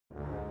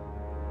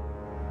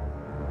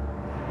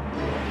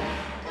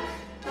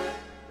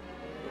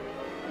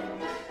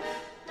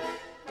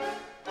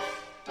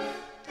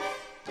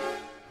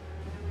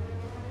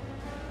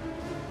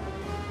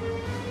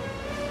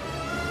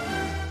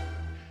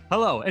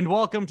Hello, and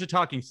welcome to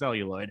Talking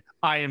Celluloid.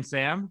 I am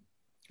Sam.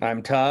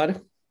 I'm Todd.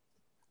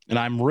 And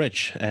I'm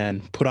Rich,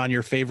 and put on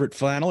your favorite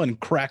flannel and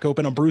crack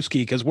open a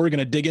brewski because we're going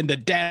to dig into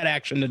dad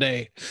action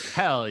today.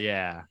 Hell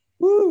yeah.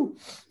 Woo!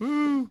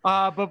 Woo.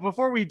 But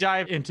before we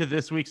dive into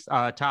this week's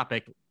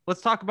topic,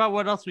 let's talk about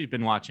what else we've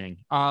been watching.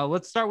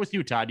 Let's start with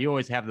you, Todd. You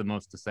always have the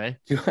most to say.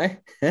 Do I?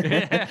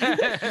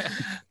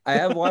 I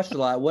have watched a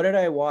lot. What did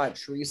I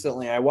watch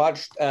recently? I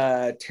watched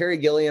Terry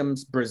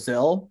Gilliam's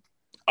Brazil.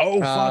 Oh,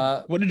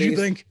 fuck. What did you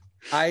think?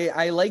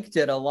 I liked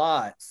it a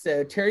lot.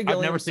 So Terry Gilliam,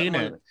 I've never seen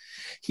it.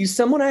 He's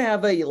someone I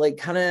have a like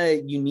kind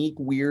of unique,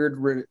 weird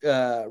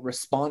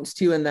response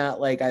to, in that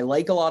like I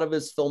like a lot of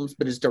his films,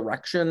 but his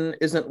direction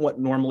isn't what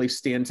normally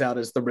stands out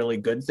as the really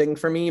good thing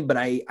for me. But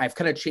I've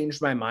kind of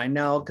changed my mind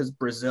now, because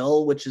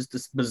Brazil, which is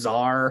this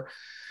bizarre,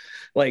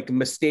 like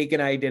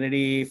mistaken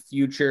identity,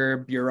 future,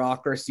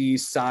 bureaucracy,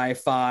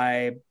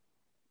 sci-fi,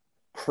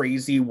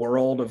 crazy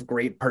world of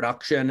great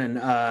production,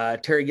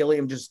 and Terry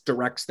Gilliam just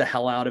directs the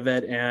hell out of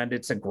it, and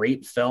it's a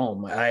great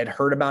film. I had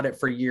heard about it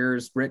for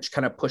years. Rich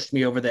kind of pushed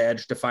me over the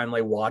edge to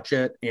finally watch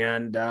it,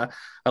 and I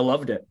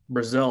loved it.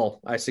 Brazil,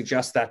 I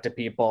suggest that to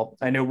people.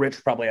 I know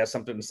Rich probably has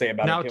something to say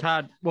about Now, it too.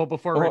 Todd, well,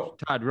 before Rich,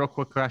 Todd, real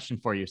quick question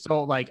for you.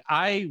 So, like,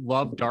 I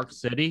love Dark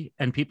City,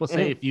 and people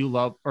say if you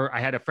love, or I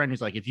had a friend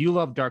who's like, if you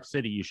love Dark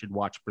City, you should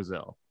watch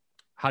Brazil.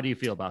 How do you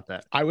feel about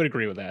that? I would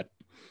agree with that.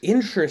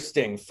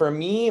 Interesting. For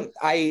me,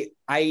 I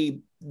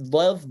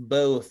love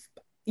both.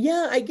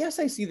 Yeah, I guess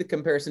I see the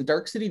comparison.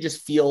 Dark City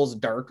just feels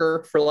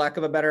darker, for lack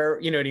of a better,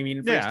 you know what I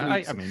mean?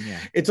 Yeah,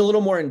 it's a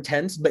little more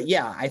intense, but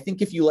yeah, I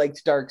think if you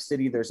liked Dark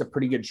City, there's a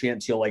pretty good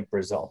chance you'll like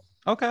Brazil.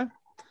 Okay.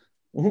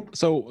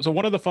 So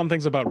one of the fun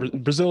things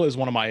about Brazil is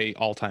one of my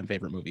all-time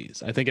favorite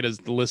movies. I think it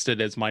is listed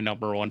as my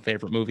number one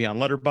favorite movie on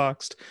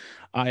Letterboxd.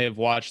 I have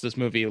watched this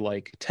movie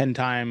like 10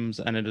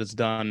 times, and it has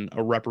done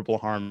irreparable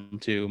harm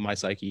to my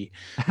psyche.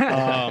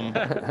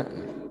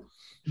 But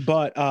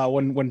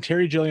when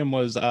Terry Gilliam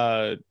was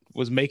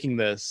making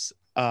this,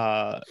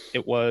 he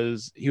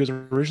was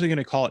originally going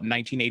to call it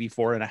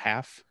 1984 and a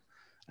half.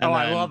 And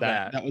I love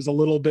that. That was a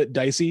little bit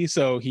dicey,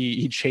 so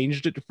he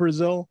changed it to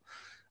Brazil.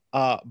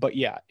 But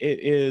yeah, it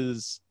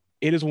is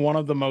one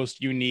of the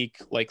most unique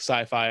like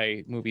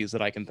sci-fi movies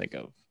that I can think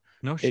of.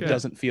 No shit. It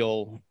doesn't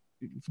feel,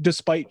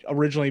 despite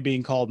originally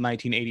being called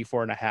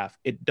 1984 and a half,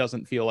 it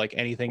doesn't feel like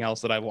anything else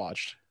that I've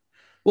watched.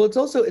 Well,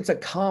 it's a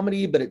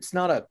comedy, but it's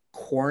not a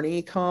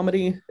corny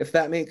comedy, if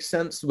that makes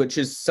sense, which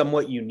is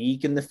somewhat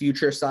unique in the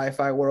future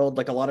sci-fi world.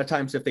 Like a lot of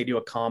times if they do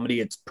a comedy,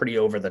 it's pretty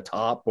over the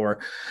top, or,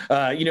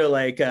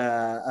 like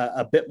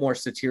a bit more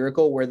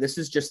satirical, where this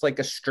is just like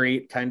a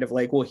straight kind of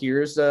like, well,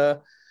 here's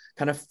a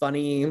kind of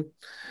funny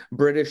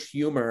British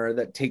humor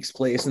that takes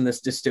place in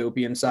this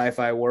dystopian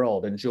sci-fi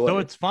world. Enjoy. So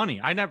it's funny.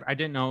 I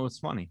didn't know it was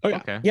funny. Oh, yeah.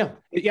 Okay. Yeah.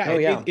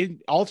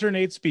 It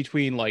alternates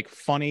between like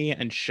funny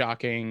and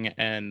shocking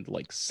and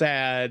like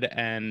sad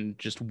and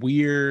just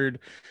weird.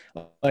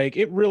 Like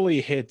it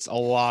really hits a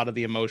lot of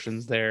the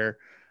emotions there.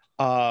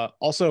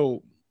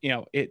 Also,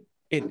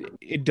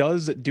 it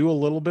does do a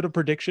little bit of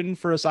prediction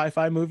for a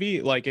sci-fi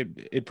movie. Like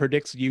it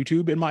predicts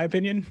YouTube, in my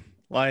opinion.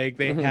 Like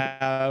they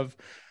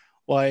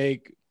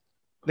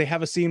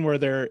have a scene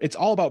where it's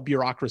all about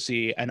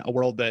bureaucracy and a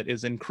world that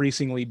is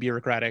increasingly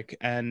bureaucratic.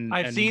 And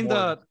I've seen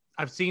the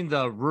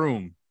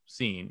room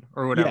scene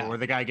or whatever, where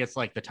the guy gets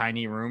like the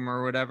tiny room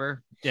or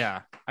whatever.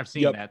 Yeah, I've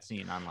seen that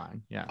scene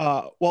online.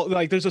 Yeah. Well,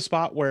 like there's a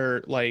spot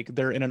where like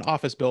they're in an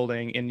office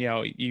building, and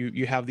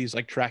you have these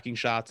like tracking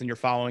shots, and you're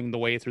following the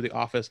way through the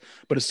office.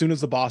 But as soon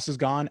as the boss is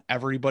gone,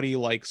 everybody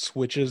like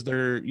switches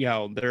their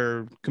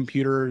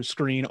computer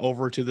screen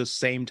over to the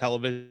same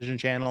television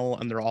channel,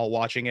 and they're all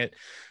watching it.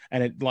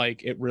 And it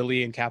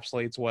really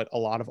encapsulates what a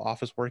lot of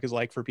office work is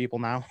like for people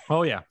now.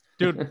 Oh yeah,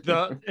 dude.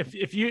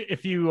 If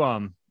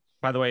you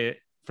by the way,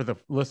 for the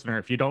listener,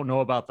 if you don't know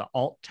about the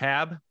Alt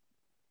Tab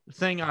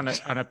thing on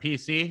a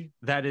PC,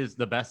 that is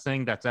the best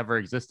thing that's ever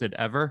existed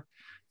ever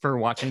for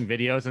watching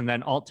videos. And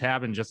then Alt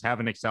Tab and just have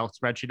an Excel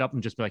spreadsheet up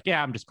and just be like,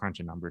 yeah, I'm just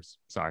crunching numbers.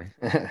 Sorry.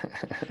 I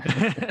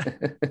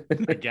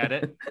get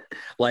it.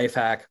 Life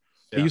hack.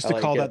 They used to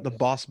call that the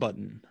boss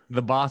button.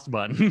 The boss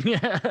button.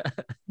 Yeah.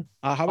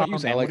 How about you,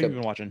 Sam? What have you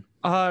been watching?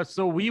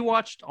 So we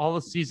watched all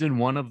of season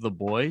 1 of The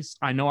Boys.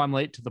 I know I'm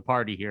late to the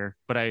party here,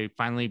 but I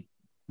finally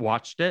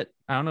watched it.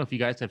 I don't know if you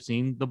guys have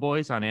seen The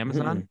Boys on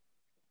Amazon.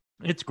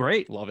 It's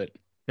great. Love it.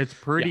 It's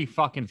pretty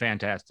fucking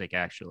fantastic,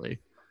 actually.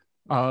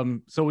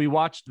 So we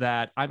watched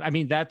that. I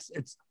mean,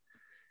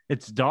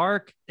 it's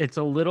dark. It's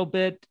a little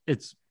bit,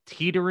 it's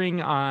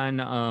teetering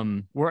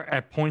on where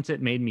at points it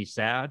made me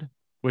sad,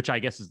 which I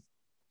guess is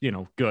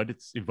good.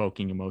 It's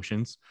evoking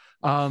emotions.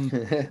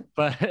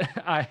 But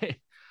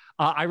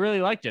I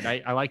really liked it.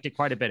 I liked it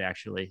quite a bit,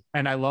 actually.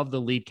 And I love the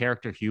lead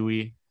character,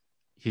 Huey.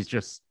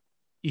 He's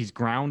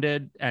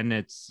grounded,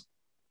 and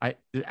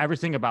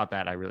everything about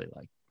that I really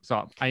like.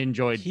 So I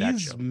enjoyed that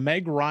show. He's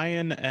Meg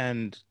Ryan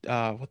and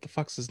what the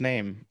fuck's his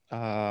name?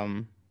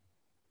 The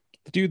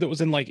dude that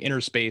was in like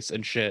Inner Space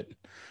and shit.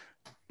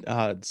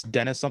 It's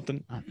Dennis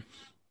something.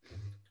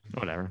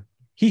 Whatever.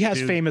 He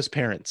has famous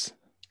parents.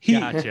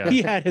 Gotcha.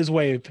 He had his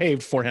way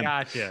paved for him.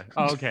 Gotcha.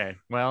 Okay.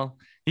 Well,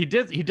 he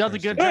does a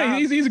good Yeah,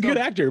 job. he's a good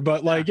actor,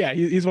 but like, yeah,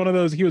 he's one of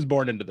those. He was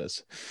born into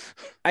this.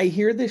 I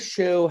hear this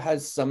show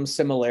has some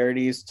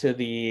similarities to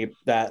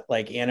that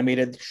like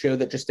animated show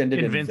that just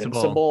ended,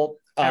 Invincible.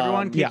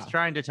 Everyone keeps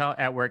trying to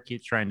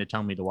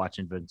tell me to watch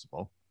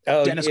Invincible.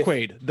 Oh, Dennis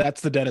Quaid.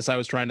 That's the Dennis I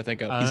was trying to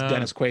think of. He's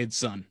Dennis Quaid's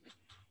son.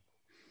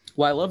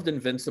 Well, I loved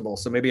Invincible,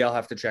 so maybe I'll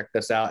have to check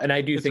this out. And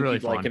I do think really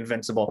you'd fun. like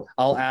Invincible.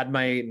 I'll add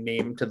my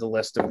name to the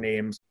list of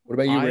names. What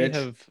about you,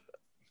 Rich?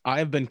 I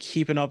have been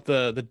keeping up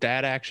the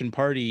dad action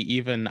party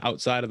even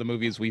outside of the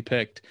movies we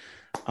picked,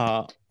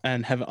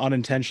 and have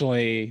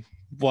unintentionally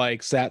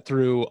like sat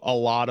through a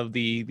lot of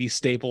the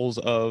staples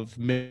of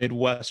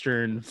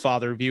Midwestern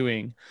father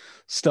viewing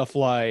stuff,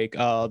 like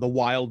The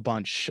Wild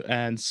Bunch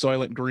and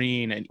Soylent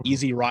Green and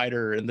Easy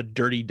Rider and The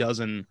Dirty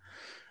Dozen.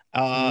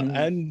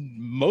 And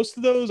most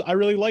of those I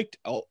really liked.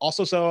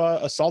 Also saw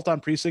Assault on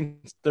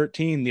Precinct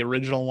 13, the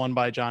original one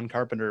by John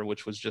Carpenter,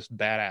 which was just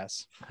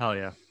badass. Hell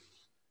yeah.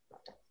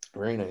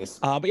 Very nice.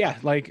 But yeah,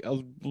 like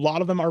a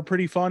lot of them are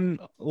pretty fun.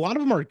 A lot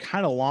of them are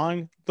kind of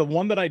long. The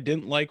one that I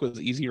didn't like was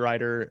Easy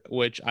Rider,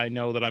 which I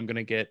know that I'm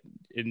gonna get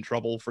in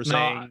trouble for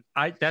saying.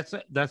 That's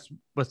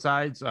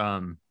besides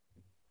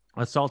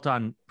Assault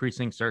on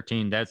Precinct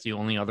 13. That's the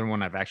only other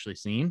one I've actually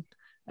seen,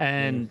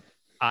 and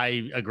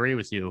I agree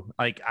with you.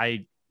 Like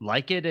I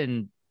like it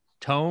in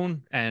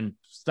tone and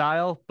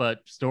style, but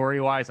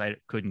story wise, I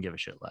couldn't give a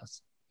shit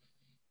less.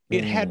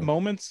 It had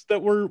moments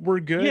that were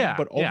good,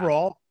 but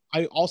overall.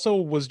 I also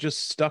was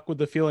just stuck with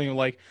the feeling of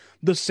like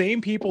the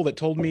same people that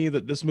told me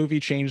that this movie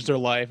changed their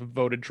life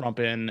voted Trump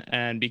in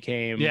and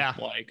became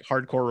like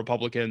hardcore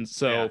Republicans.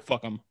 So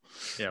fuck them.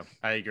 Yeah,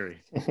 I agree.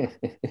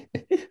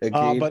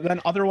 But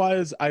then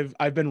otherwise,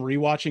 I've been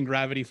rewatching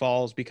Gravity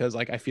Falls because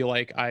like I feel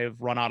like I've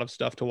run out of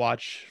stuff to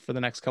watch for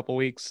the next couple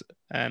weeks,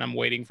 and I'm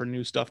waiting for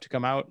new stuff to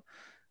come out,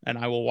 and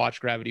I will watch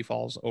Gravity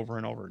Falls over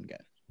and over again.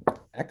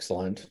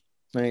 Excellent.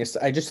 Nice.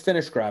 I just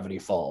finished Gravity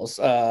Falls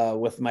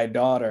with my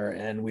daughter,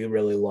 and we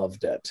really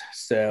loved it.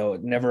 So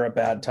never a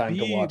bad time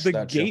to watch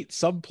that. The gate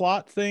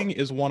subplot thing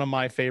is one of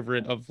my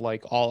favorite of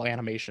like all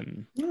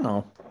animation.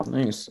 Oh,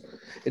 nice.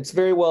 It's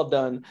very well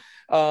done.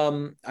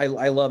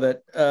 I love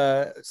it.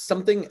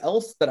 Something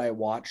else that I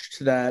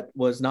watched that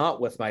was not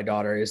with my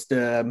daughter is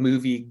the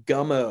movie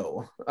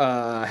Gummo.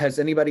 Has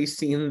anybody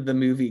seen the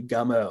movie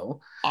Gummo?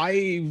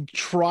 I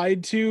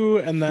tried to,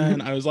 and then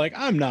I was like,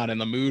 I'm not in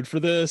the mood for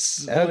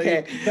this.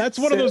 Okay. Like,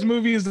 that's one of those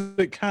movies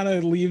that kind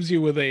of leaves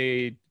you with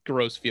a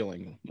gross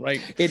feeling,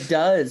 right? It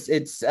does.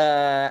 It's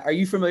are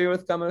you familiar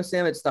with Gummo,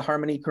 Sam? It's the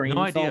Harmony Korine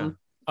No film.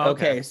 idea.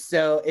 Okay,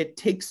 so it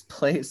takes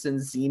place in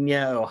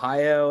Xenia,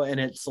 Ohio, and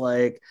it's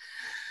like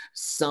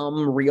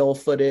some real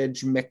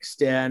footage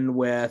mixed in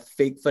with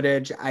fake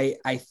footage.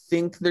 I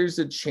think there's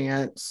a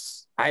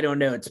chance, I don't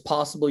know, it's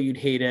possible you'd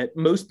hate it.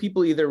 Most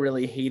people either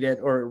really hate it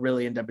or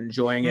really end up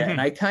enjoying it.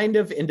 And I kind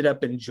of ended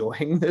up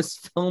enjoying this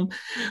film,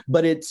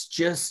 but it's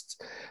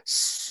just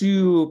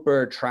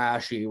super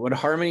trashy. What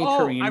Harmony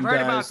Korine I've heard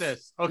does, about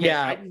this. Okay,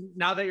 yeah.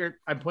 Now that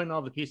I'm putting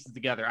all the pieces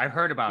together, I've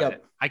heard about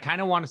it. I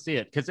kind of want to see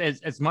it because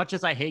as much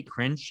as I hate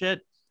cringe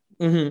shit,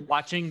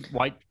 watching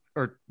white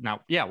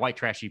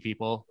trashy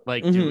people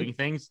like doing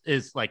things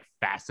is like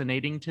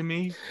fascinating to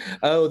me.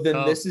 Oh,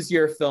 then this is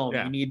your film.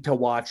 You need to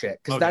watch it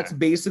because that's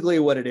basically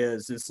what it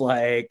is. It's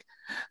like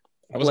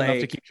that was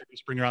enough to keep Jerry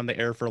Springer on the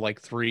air for like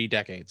 3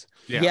 decades.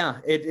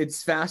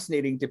 It's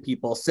fascinating to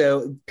people.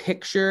 So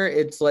picture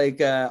it's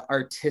like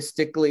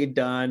artistically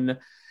done,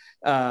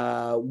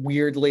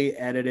 weirdly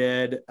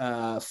edited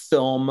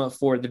film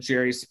for the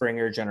Jerry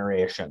Springer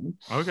generation.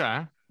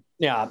 Okay.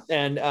 Yeah,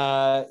 and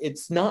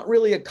it's not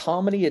really a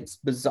comedy. It's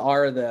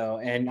bizarre, though,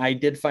 and I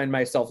did find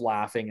myself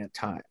laughing at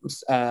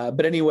times.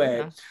 But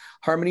anyway,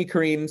 Harmony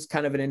Korine's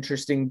kind of an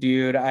interesting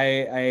dude.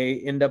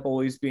 I end up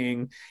always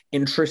being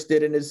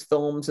interested in his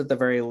films at the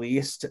very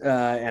least,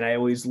 and I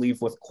always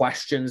leave with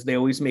questions. They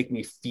always make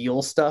me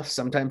feel stuff.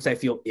 Sometimes I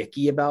feel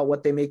icky about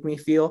what they make me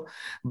feel,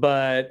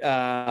 but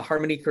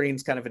Harmony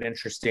Korine's kind of an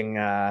interesting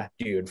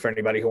dude for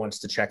anybody who wants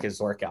to check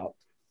his work out.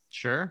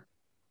 Sure.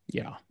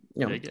 Yeah.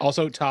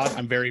 Also, Todd,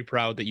 I'm very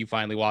proud that you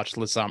finally watched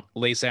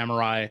Les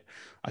Samurai.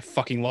 I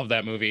fucking love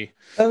that movie.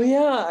 Oh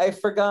yeah, I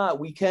forgot.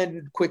 We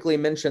can quickly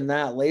mention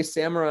that Les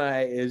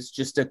Samurai is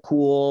just a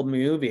cool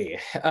movie.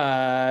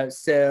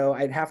 So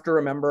I'd have to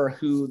remember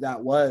who that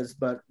was,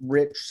 but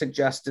Rich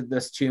suggested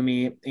this to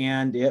me,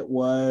 and it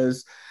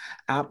was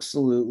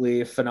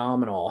absolutely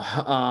phenomenal.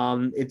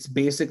 It's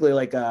basically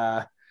like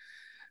a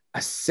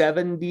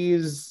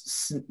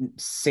 70s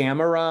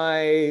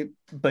samurai,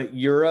 but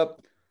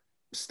Europe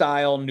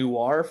style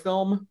noir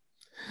film.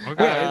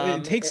 Okay. Yeah,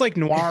 it takes like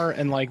noir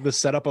and like the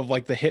setup of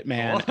like the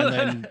hitman and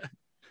then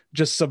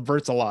just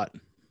subverts a lot.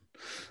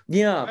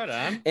 Yeah, Right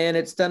on. and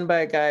it's done by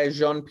a guy,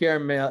 Jean-Pierre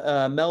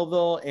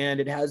Melville, and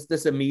it has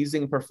this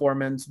amazing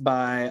performance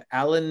by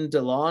Alain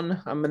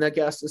Delon, I'm gonna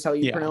guess is how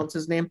you Yeah. pronounce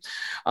his name.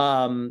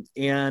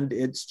 And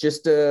it's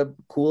just a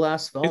cool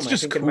ass film. It's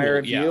just I think in my cool,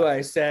 review, yeah.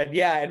 I said,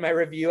 in my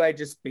review, I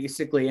just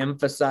basically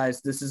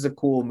emphasized this is a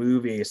cool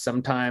movie.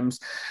 Sometimes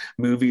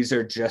movies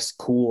are just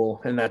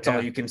cool, and that's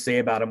all you can say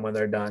about them when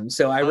they're done.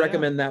 So I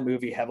recommend that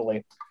movie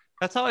heavily.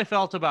 That's how I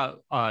felt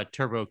about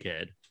Turbo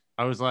Kid.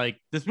 I was like,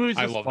 this movie's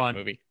just I love fun. that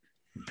movie.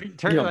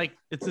 Like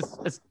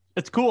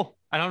it's cool.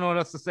 I don't know what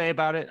else to say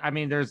about it. I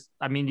mean,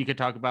 you could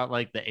talk about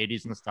like the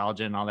 80s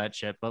nostalgia and all that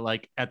shit, but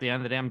like at the end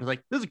of the day, I'm just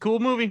like, this is a cool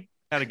movie.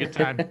 Had a good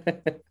time.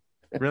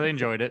 Really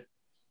enjoyed it.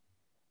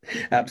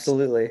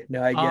 Absolutely.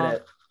 No, I get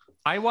it.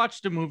 I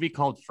watched a movie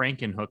called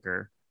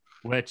Frankenhooker,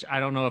 which I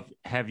don't know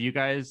have you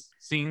guys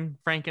seen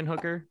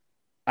Frankenhooker?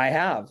 I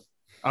have.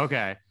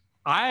 Okay.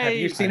 Have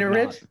you seen it,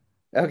 Rich?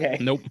 Okay.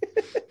 Nope.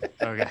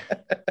 Okay.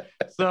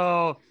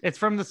 So it's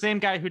from the same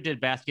guy who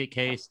did Basket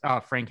Case,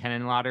 Frank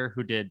Henenlotter,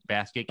 who did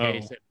Basket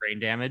Case and Brain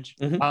Damage.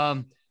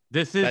 Mm-hmm.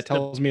 That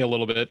tells me a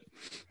little bit.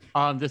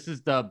 This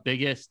is the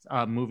biggest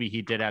movie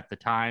he did at the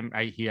time.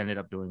 He ended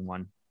up doing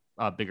one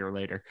bigger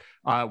later.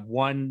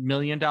 $1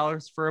 million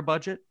for a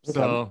budget.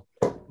 So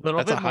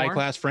That's a high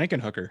class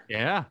Frankenhooker.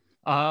 Yeah.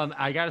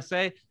 I gotta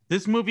say,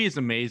 this movie is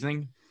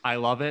amazing. I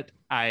love it.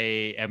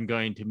 I am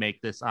going to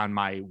make this on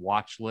my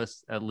watch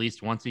list at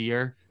least once a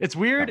year. It's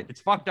weird. It's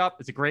fucked up.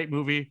 It's a great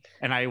movie,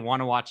 and I want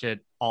to watch it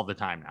all the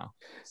time now.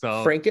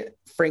 So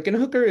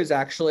Frankenhooker is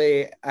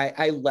actually,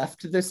 I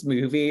left this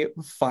movie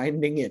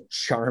finding it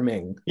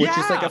charming, which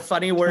is like a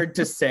funny word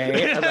to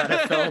say about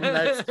a film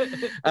that's.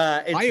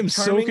 I am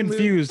so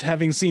confused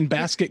having seen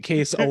Basket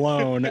Case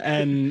alone,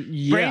 and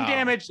Brain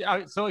Damage.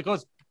 So it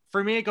goes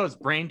for me. It goes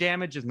Brain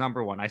Damage is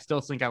number one. I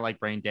still think I like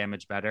Brain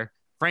Damage better.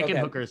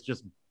 Frankenhooker is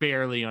just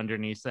barely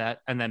underneath that,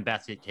 and then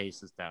Basket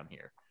Case is down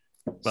here.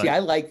 But, see,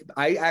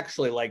 I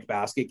actually like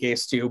Basket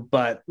Case too,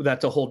 but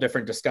that's a whole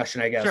different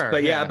discussion, I guess. Sure,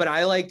 but but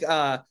I like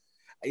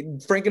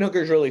Frankenhooker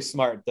is really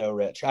smart though,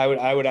 Rich. I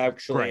would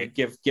actually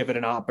give it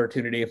an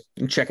opportunity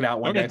and check it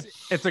out one day.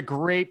 It's a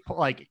great,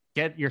 like,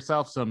 get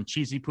yourself some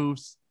cheesy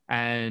poofs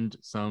and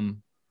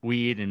some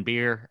weed and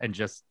beer and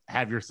just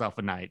have yourself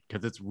a night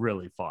because it's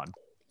really fun.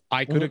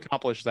 I could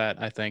accomplish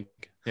that, I think.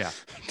 Yeah.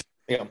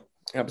 Yeah.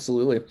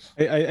 Absolutely.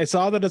 I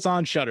saw that it's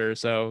on Shudder,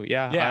 so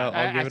yeah.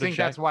 I'll give it a think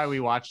check. that's why we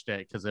watched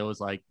it, because it was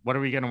like, what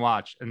are we gonna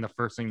watch? And the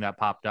first thing that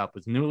popped up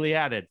was newly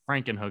added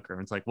Frankenhooker,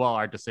 and it's like, well,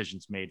 our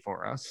decision's made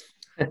for us.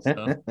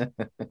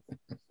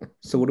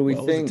 So what do we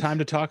think? Is it time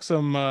to talk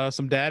some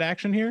dad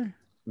action here?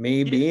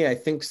 Maybe. I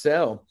think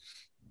so.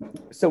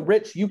 So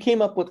Rich, you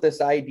came up with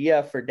this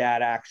idea for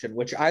dad action,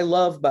 which I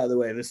love, by the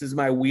way. This is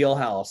my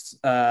wheelhouse.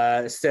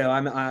 So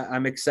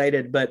I'm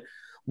excited, but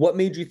what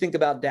made you think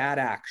about dad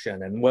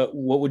action, and what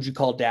would you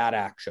call dad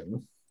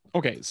action?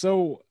 Okay,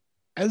 so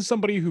as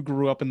somebody who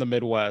grew up in the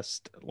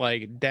Midwest,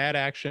 like, dad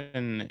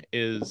action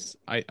is,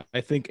 I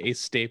think, a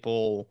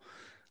staple.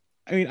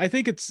 I mean, I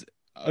think it's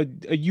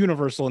a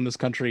universal in this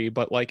country,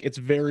 but like, it's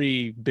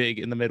very big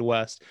in the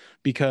Midwest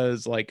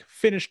because like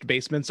finished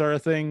basements are a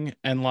thing,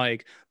 and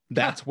like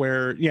that's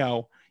where, you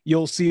know,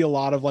 you'll see a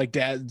lot of like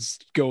dads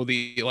go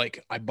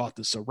like, I bought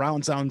the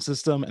surround sound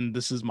system and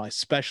this is my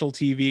special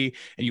TV,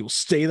 and you'll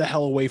stay the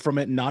hell away from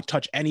it and not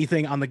touch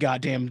anything on the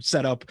goddamn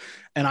setup.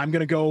 And I'm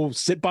going to go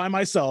sit by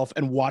myself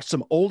and watch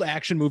some old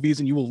action movies,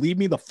 and you will leave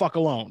me the fuck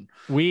alone.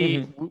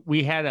 We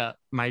had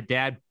my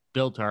dad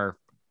built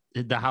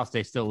the house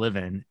they still live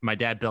in. My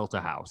dad built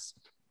a house,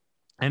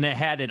 and it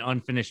had an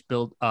unfinished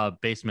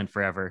basement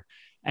forever.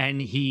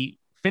 And he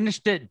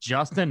finished it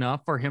just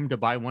enough for him to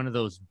buy one of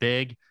those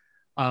big,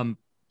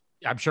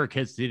 I'm sure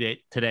kids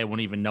today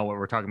won't even know what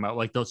we're talking about.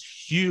 Like those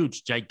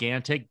huge,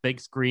 gigantic, big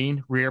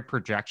screen rear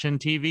projection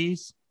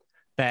TVs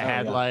that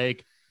had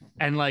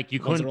you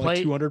couldn't play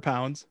like 200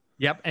 pounds.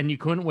 Yep. And you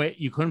couldn't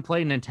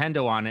play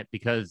Nintendo on it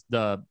because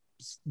the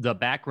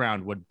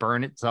background would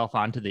burn itself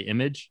onto the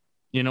image.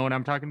 You know what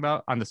I'm talking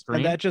about on the screen?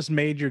 And that just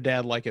made your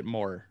dad like it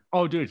more.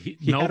 Oh, dude, he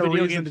had a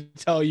reason to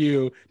tell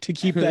you to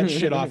keep that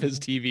shit off his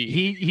TV.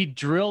 He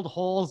drilled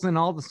holes in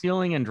all the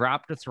ceiling and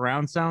dropped a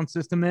surround sound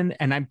system in,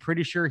 and I'm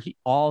pretty sure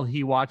all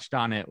he watched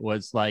on it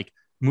was like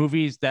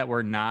movies that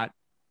were not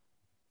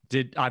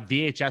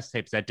VHS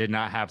tapes that did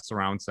not have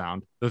surround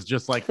sound. It was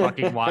just like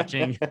fucking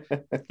watching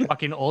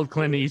fucking old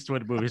Clint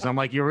Eastwood movies. I'm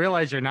like, you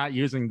realize you're not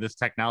using this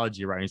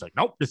technology right? And he's like,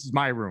 nope, this is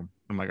my room.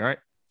 I'm like, all right,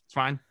 it's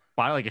fine.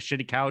 Buy like a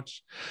shitty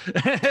couch.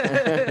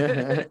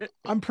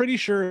 I'm pretty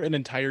sure an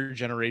entire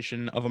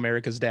generation of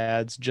America's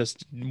dads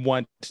just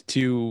went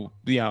to,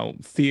 you know,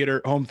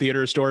 home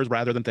theater stores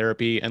rather than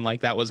therapy, and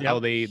like that was how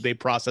they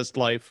processed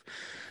life.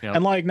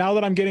 And like, now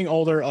that I'm getting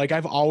older, like,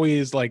 I've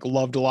always like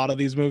loved a lot of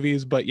these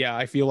movies, but yeah,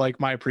 I feel like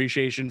my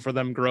appreciation for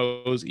them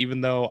grows, even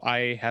though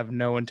I have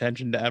no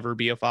intention to ever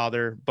be a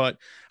father. But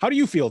how do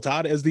you feel,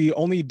 Todd, as the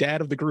only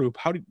dad of the group?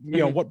 How do you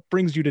know what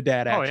brings you to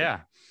dad action? Oh yeah.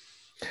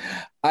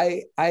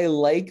 I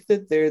like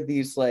that they're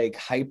these like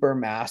hyper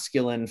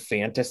masculine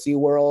fantasy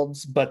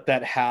worlds, but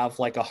that have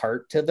like a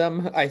heart to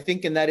them. I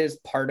think, and that is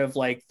part of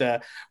like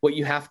the what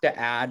you have to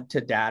add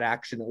to Dad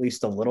Action at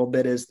least a little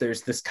bit is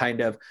there's this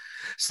kind of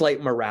slight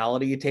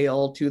morality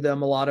tale to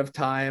them a lot of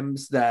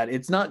times, that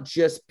it's not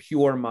just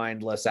pure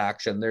mindless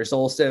action. There's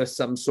also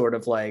some sort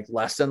of like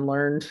lesson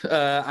learned.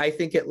 I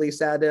think at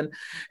least add in,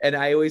 and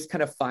I always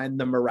kind of find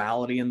the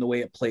morality and the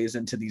way it plays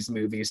into these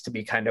movies to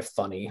be kind of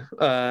funny.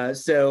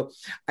 So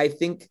I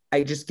think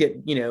I just get,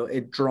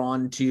 it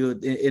drawn to,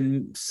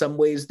 in some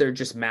ways, they're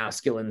just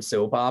masculine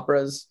soap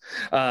operas,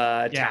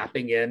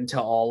 tapping into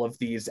all of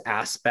these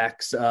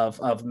aspects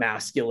of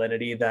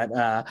masculinity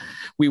that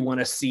we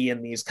want to see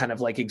in these kind of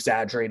like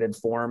exaggerated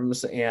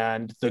forms.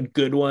 And the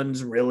good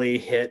ones really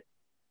hit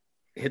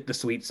the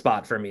sweet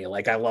spot for me.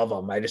 Like, I love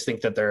them. I just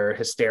think that they're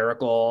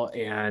hysterical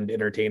and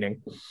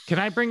entertaining. Can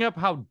I bring up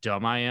how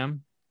dumb I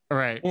am? All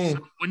right.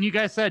 So when you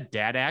guys said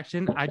Dad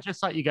Action, I just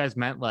thought you guys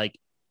meant like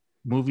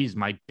movies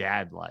my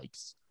dad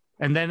likes.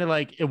 And then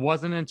it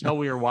wasn't until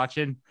we were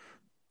watching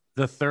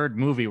the third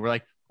movie, we're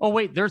like, oh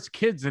wait, there's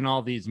kids in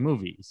all these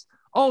movies.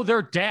 Oh,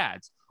 they're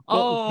dads.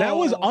 Well, that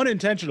was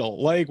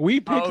unintentional. Like, we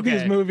picked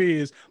these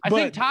movies, but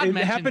I think Todd it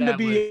happened to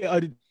be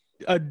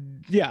a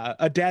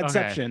dad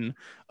section.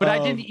 But I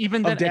didn't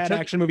even of dad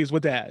action movies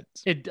with dads.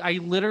 I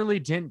literally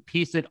didn't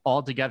piece it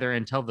all together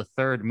until the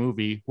third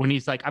movie, when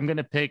he's like, I'm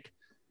gonna pick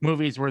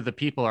movies where the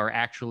people are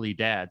actually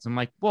dads. I'm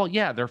like, well,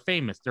 yeah, they're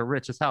famous, they're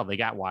rich as hell, they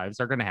got wives,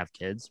 they're gonna have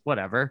kids,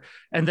 whatever.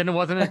 And then it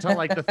wasn't until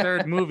like the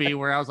third movie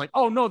where I was like,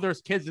 oh no,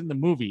 there's kids in the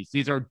movies,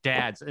 these are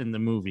dads in the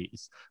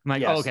movies. I'm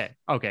like, yes.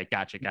 okay,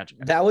 gotcha.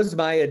 That was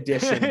my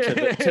addition to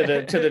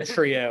the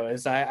trio.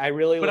 Is I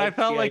really but I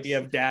felt the like idea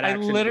of dad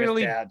action. I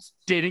literally with dads.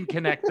 didn't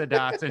connect the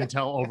dots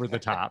until Over the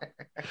Top.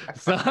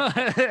 So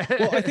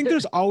well, I think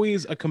there's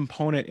always a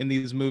component in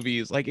these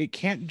movies, like it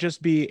can't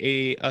just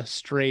be a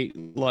straight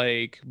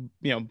like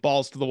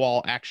balls to the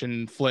wall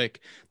action flick.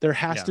 There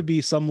has to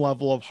be some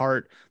level of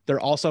heart.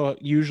 There also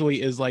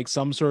usually is like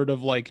some sort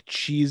of like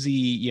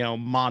cheesy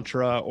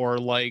mantra or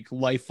like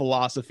life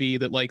philosophy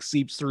that like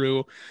seeps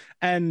through,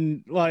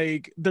 and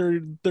like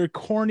they're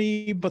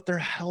corny, but they're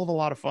a hell of a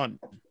lot of fun.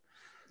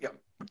 Yep.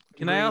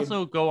 Can I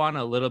also go on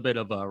a little bit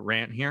of a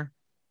rant here?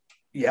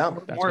 Yeah,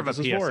 more of a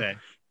PSA.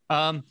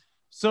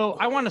 So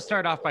I want to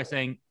start off by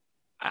saying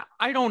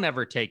I don't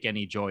ever take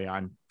any joy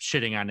on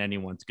shitting on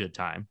anyone's good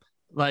time.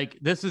 Like,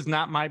 this is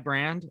not my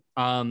brand.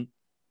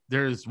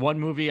 There's one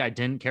movie I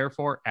didn't care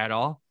for at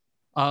all.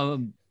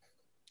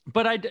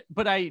 But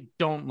I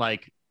don't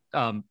like,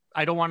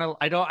 I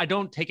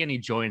don't take any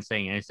joy in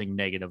saying anything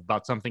negative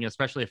about something,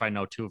 especially if I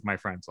know two of my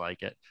friends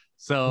like it.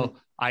 So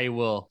I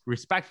will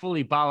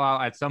respectfully bow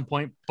out at some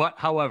point. But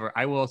however,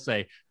 I will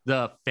say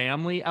the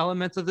family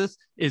elements of this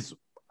is,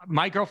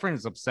 my girlfriend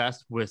is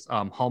obsessed with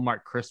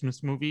Hallmark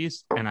Christmas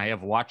movies, and I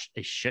have watched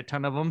a shit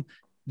ton of them.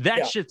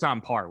 That shit's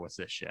on par with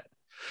this shit.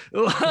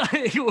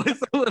 Like, with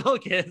the little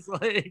kids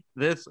like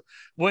this,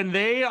 when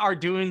they are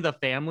doing the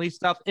family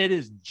stuff, it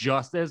is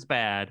just as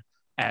bad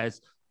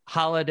as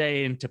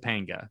Holiday in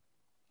Topanga.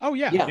 Oh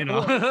yeah. And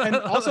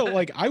also,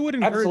 like, I would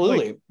encourage,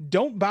 like,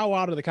 don't bow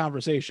out of the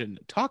conversation.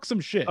 Talk some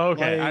shit.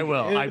 Okay, like, I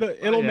will.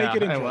 It'll make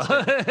it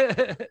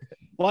interesting.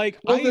 Like,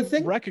 I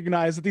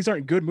recognize that these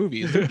aren't good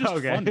movies. They're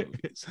just fun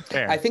movies.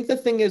 Fair. I think the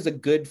thing is, a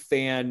good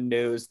fan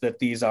knows that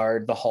these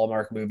are the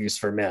Hallmark movies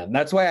for men.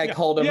 That's why I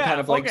called them kind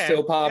of like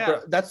soap opera.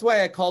 Yeah. That's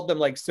why I called them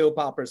like soap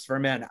operas for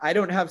men. I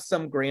don't have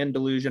some grand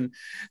delusion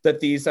that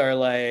these are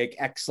like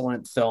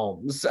excellent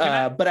films,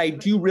 but I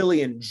do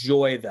really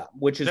enjoy them,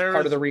 which is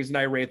part of the reason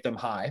I rate them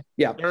high.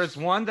 Yeah. There's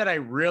one that I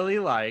really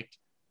liked,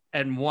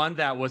 and one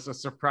that was a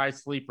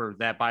surprise sleeper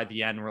that by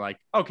the end we're like,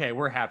 okay,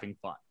 we're having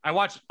fun. I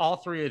watched all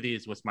three of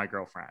these with my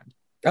girlfriend.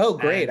 Oh,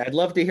 great. I'd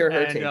love to hear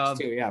her takes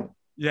too. Yeah.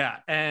 Yeah.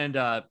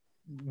 And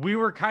we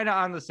were kind of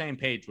on the same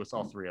page with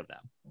all three of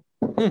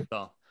them.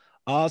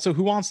 So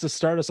who wants to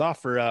start us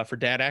off for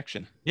Dad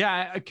Action?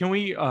 Yeah. Can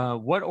we,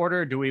 what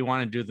order do we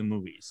want to do the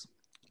movies?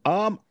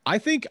 I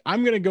think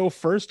I'm going to go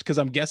first, because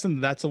I'm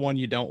guessing that's the one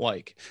you don't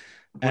like.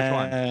 Which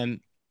one?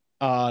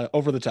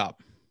 Over the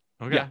Top.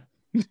 Okay.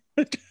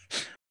 Yeah.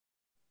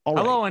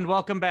 Hello and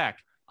welcome back.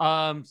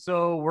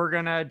 So we're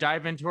gonna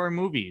dive into our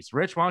movies.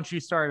 Rich, why don't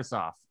you start us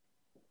off?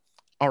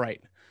 All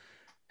right.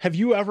 Have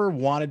you ever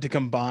wanted to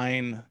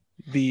combine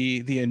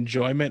the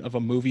enjoyment of a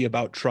movie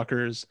about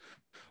truckers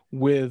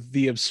with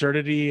the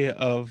absurdity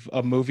of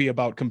a movie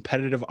about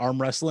competitive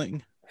arm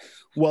wrestling?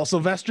 Well,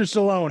 Sylvester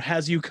Stallone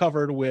has you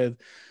covered with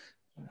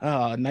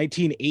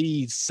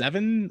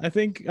 1987, I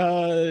think,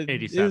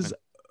 87. is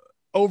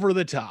Over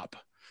the Top.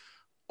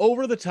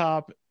 Over the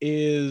Top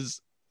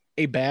is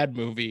a bad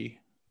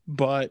movie,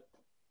 but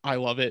I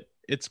love it.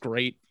 It's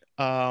great.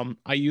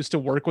 I used to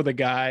work with a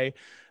guy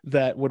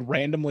that would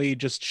randomly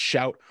just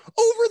shout,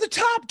 "Over the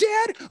top,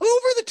 Dad!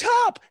 Over the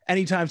top!"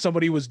 anytime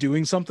somebody was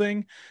doing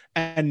something,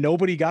 and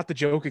nobody got the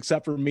joke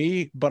except for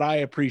me, but I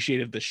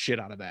appreciated the shit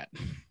out of that.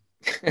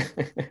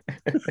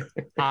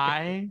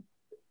 I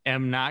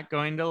am not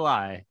going to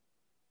lie.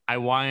 I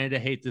wanted to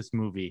hate this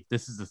movie.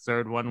 This is the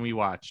third one we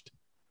watched.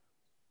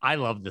 I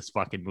love this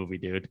fucking movie,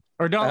 dude.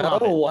 Or don't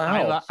love it.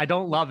 Wow. I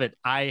don't love it.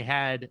 I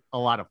had a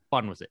lot of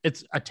fun with it.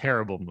 It's a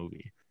terrible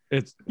movie.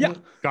 It's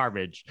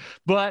garbage.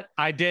 But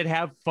I did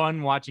have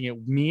fun watching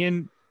it. Me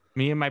and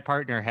my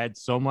partner had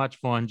so much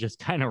fun just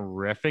kind of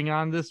riffing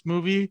on this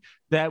movie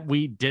that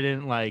we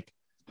didn't like.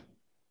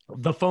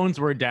 The phones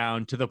were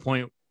down to the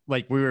point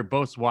like we were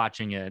both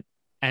watching it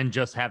and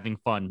just having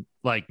fun,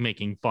 like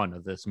making fun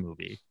of this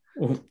movie.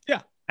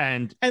 Yeah.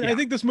 And I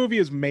think this movie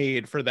is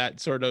made for that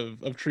sort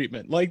of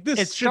treatment. Like this,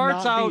 it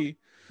starts out.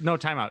 No,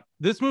 time out.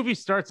 This movie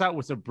starts out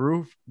with a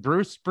Bruce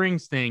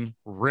Springsteen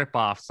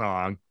ripoff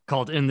song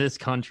called "In This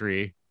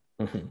Country."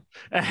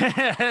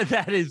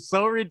 That is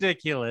so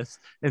ridiculous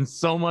and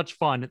so much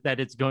fun that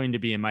it's going to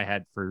be in my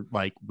head for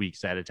like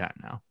weeks at a time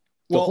now.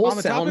 Well, on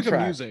the topic of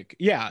music,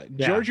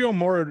 Giorgio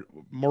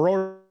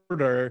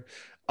Moroder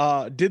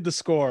did the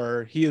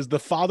score. He is the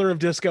father of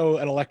disco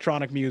and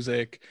electronic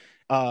music.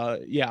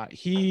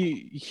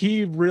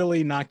 He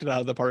really knocked it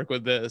out of the park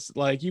with this.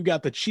 Like, you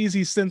got the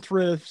cheesy synth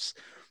riffs.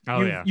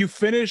 You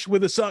finish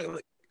with a song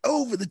like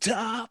 "Over the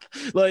Top."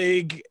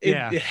 Like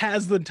it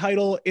has the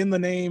title in the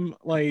name.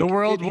 Like, the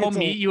world will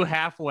meet you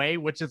halfway,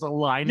 which is a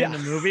line in the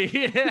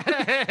movie.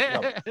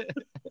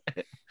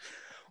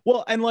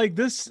 Well, and like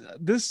this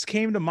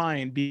came to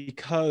mind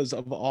because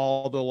of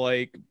all the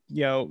like,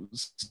 you know,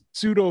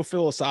 pseudo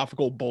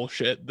philosophical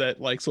bullshit that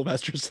like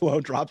Sylvester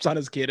Stallone drops on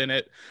his kid in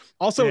it.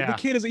 Also, the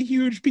kid is a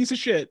huge piece of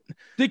shit.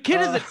 The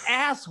kid is an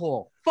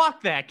asshole.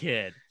 Fuck that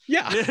kid.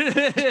 Yeah.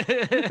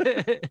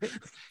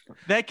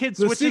 That kid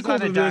switches the sequel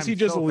to this, he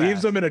just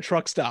leaves him in a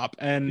truck stop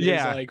and is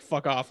like,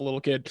 "Fuck off,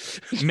 little kid."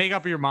 Make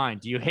up your mind.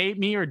 Do you hate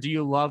me or do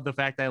you love the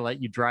fact that I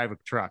let you drive a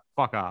truck?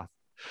 Fuck off.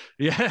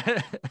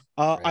 Yeah.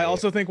 I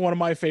also think one of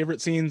my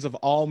favorite scenes of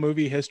all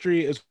movie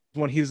history is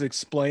when he's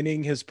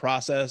explaining his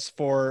process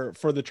for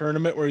the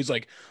tournament, where he's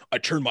like, "I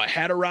turn my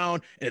hat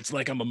around and it's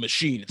like I'm a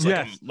machine. It's like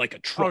I'm like a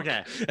truck."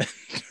 Okay.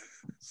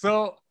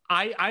 So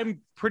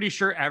I'm pretty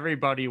sure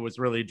everybody was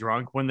really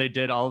drunk when they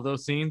did all of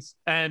those scenes,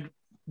 and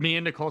me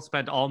and Nicole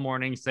spent all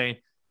morning saying,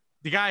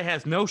 "The guy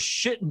has no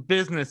shit in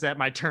business at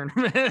my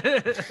tournament."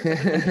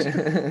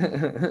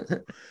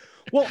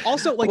 Well,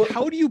 also, like,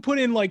 how do you put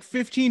in like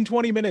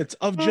 15-20 minutes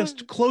of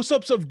just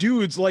close-ups of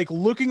dudes like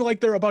looking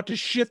like they're about to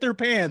shit their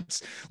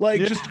pants,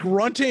 like just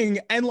grunting,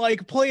 and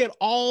like play it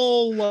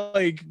all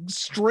like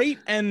straight,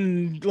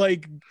 and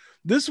like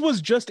this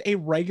was just a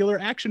regular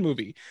action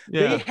movie.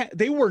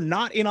 They were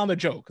not in on the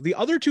joke. The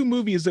other two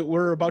movies that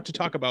we're about to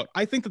talk about,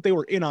 I think that they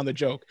were in on the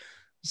joke.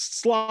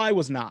 Sly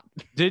was not.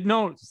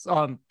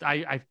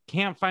 I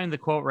can't find the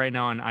quote right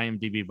now on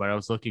IMDb, but I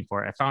was looking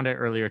for it. I found it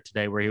earlier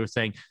today where he was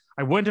saying,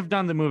 "I wouldn't have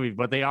done the movie,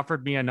 but they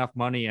offered me enough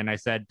money and I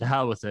said, to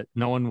hell with it.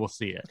 No one will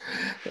see it."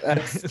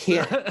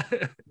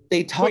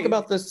 They talk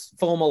about this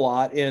film a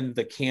lot in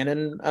the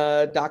Canon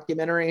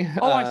documentary.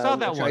 I saw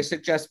that one. I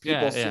suggest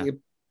people see.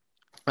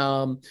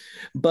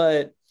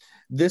 But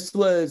this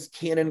was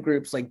Canon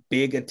Group's like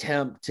big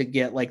attempt to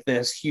get like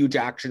this huge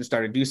action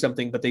star to do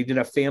something, but they did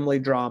a family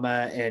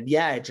drama, and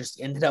it just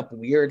ended up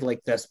weird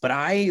like this. But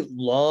I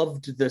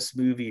loved this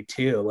movie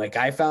too. Like,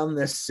 I found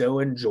this so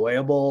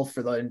enjoyable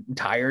for the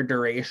entire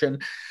duration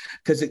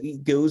because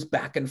it goes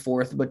back and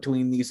forth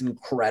between these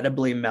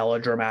incredibly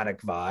melodramatic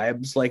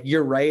vibes. Like,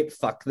 you're right,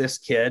 fuck this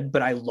kid,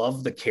 but I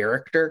love the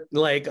character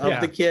like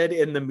of the kid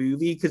in the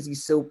movie because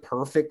he's so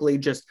perfectly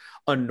just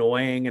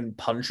annoying and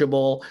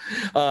punchable,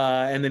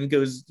 and then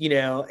goes, you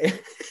know,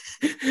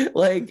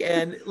 like,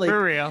 and like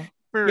for real.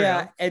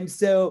 And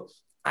so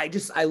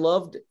I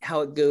loved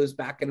how it goes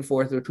back and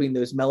forth between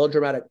those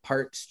melodramatic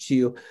parts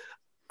too.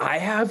 I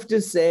have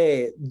to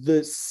say,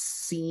 the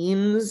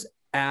scenes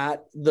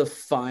at the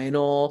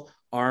final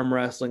arm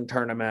wrestling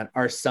tournament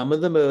are some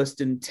of the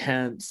most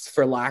intense,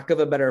 for lack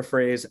of a better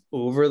phrase,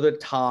 over the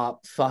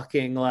top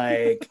fucking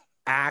like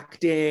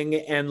acting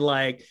and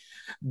like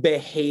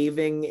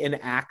behaving in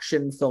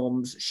action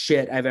films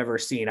shit I've ever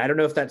seen. I don't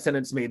know if that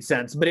sentence made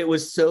sense, but it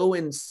was so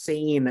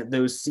insane,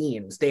 those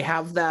scenes. They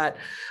have that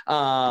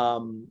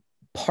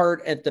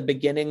part at the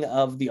beginning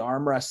of the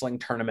arm wrestling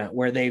tournament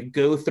where they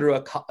go through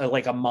a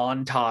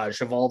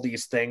montage of all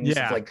these things,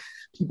 like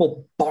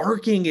people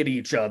barking at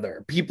each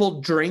other, people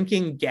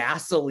drinking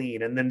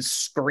gasoline and then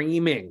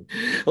screaming,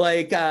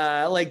 like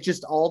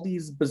just all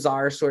these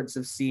bizarre sorts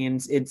of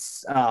scenes.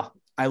 It's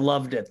I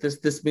loved it.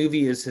 This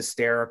movie is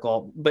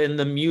hysterical, but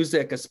the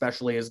music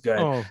especially is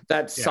good.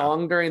 That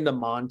song during the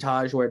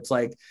montage where it's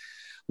like,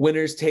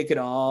 "Winners take it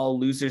all,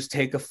 losers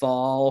take a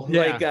fall,"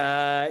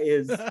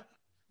 is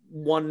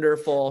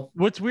wonderful.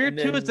 What's weird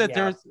too is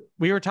that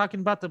we were talking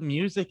about the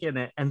music in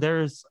it, and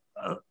there's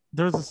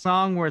a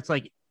song where it's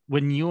like,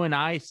 "When you and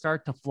I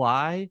start to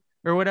fly"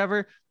 or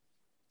whatever.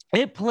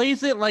 It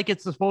plays it like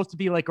it's supposed to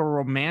be like a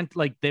romantic,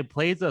 like they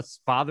plays a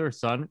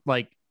father-son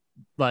like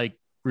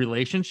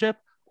relationship,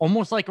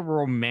 almost like a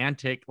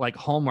romantic like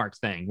Hallmark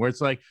thing where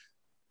it's like,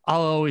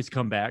 "I'll always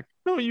come back."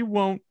 "No, you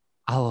won't."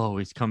 I'll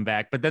always come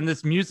back. But then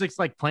this music's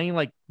like playing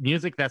like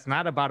music that's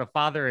not about a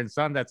father and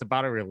son, that's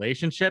about a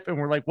relationship. And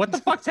we're like, what the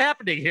fuck's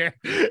happening here?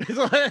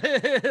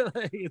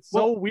 It's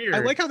so weird. I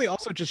like how they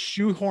also just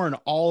shoehorn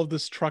all of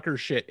this trucker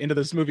shit into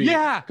this movie.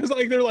 Yeah. Because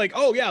like they're like,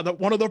 oh yeah,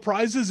 one of the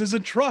prizes is a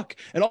truck.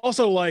 And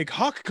also like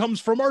Huck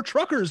comes from our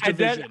truckers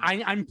division.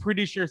 I'm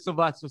pretty sure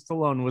Sylvester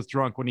Stallone was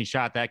drunk when he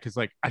shot that because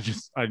like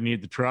I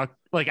need the truck.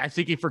 Like I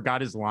think he forgot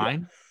his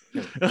line.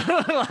 Yeah.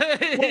 Well,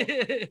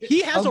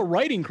 he has a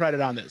writing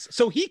credit on this,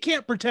 so he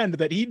can't pretend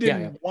that he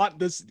didn't want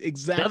this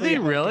exactly. Does he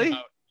really?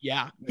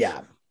 Yeah.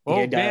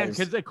 Oh man,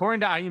 because according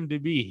to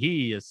IMDb,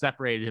 he has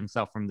separated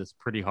himself from this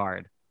pretty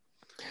hard.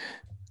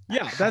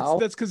 Yeah,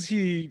 that's because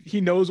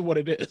he knows what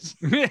it is.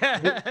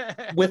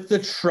 With the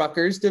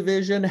truckers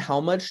division,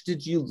 how much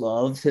did you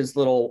love his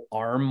little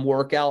arm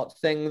workout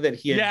thing that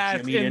he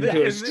had jimmied into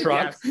his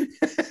truck?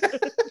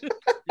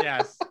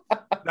 Yes,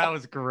 that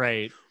was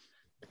great.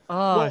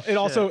 Oh,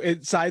 well,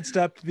 it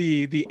sidestepped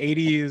the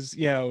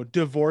 80s,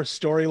 divorce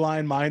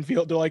storyline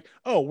minefield. They're like,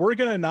 oh, we're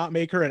gonna not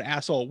make her an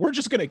asshole. We're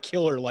just gonna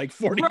kill her like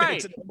 40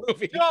 minutes in the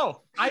movie. No,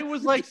 I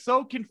was like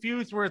so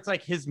confused where it's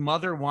like his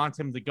mother wants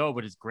him to go,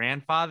 but his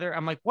grandfather,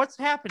 I'm like, what's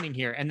happening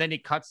here? And then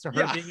it cuts to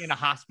her being in a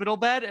hospital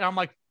bed, and I'm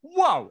like,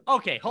 whoa,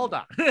 okay, hold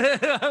on.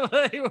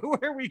 Where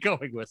are we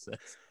going with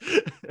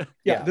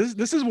this?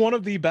 This is one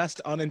of the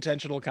best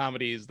unintentional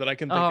comedies that I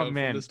can think of from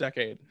this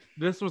decade.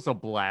 This was a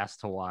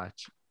blast to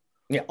watch.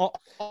 Yeah.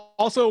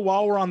 Also,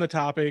 while we're on the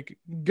topic,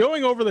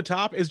 going over the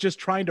top is just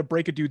trying to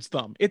break a dude's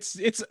thumb. It's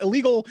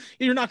illegal.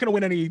 You're not going to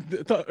win any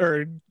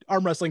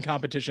arm wrestling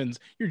competitions.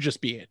 You're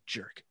just being a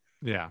jerk.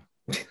 Yeah.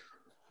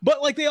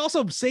 But like they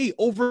also say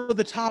over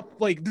the top,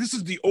 like this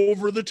is the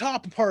over the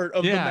top part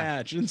of the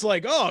match. And it's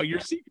like, oh,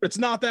 your secret's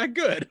not that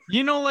good.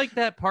 You know, like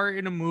that part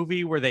in a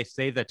movie where they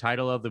say the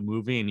title of the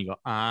movie and you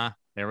go,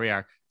 there we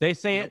are. They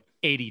say it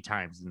 80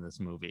 times in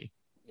this movie.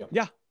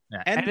 Yeah.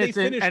 And they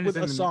finish with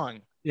a song.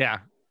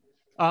 Yeah.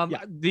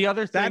 The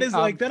other thing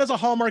that is a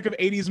hallmark of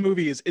 80s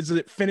movies is that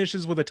it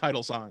finishes with a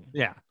title song.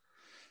 Yeah,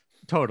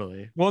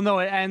 totally. Well, no,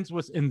 it ends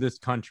with In This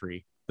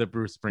Country, the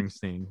Bruce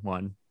Springsteen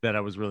one that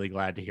I was really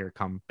glad to hear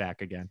come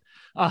back again.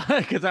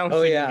 Because I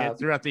was singing it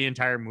throughout the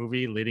entire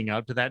movie leading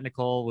up to that.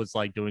 Nicole was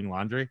like doing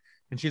laundry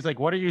and she's like,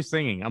 what are you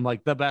singing? I'm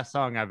like, the best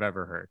song I've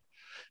ever heard.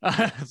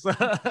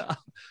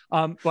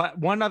 But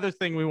one other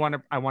thing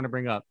I want to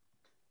bring up.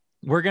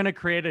 We're going to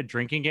create a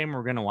drinking game.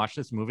 We're going to watch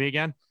this movie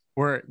again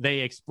where they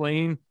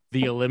explain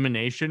the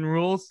elimination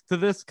rules to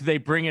this. They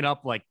bring it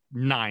up like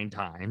 9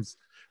 times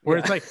where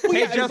it's like,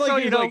 hey, just so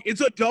you know, it's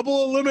a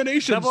double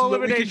elimination. So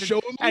that we can show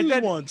them and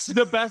then once.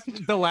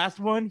 The last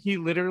one, he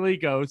literally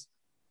goes,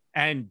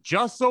 and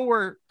just so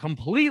we're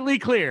completely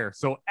clear,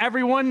 so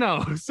everyone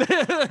knows,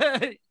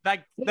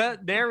 like the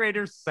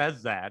narrator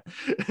says that.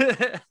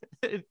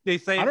 They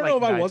say, I don't know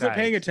if I wasn't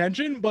paying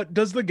attention, but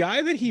does the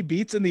guy that he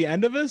beats in the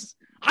end of this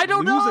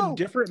lose a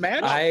different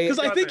match? Because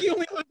I think he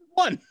only loses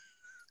one.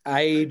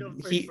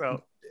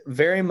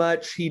 Very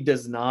much he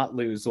does not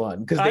lose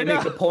one because they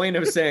make a point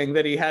of saying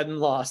that he hadn't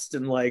lost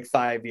in like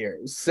 5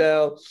 years.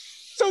 So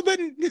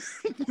then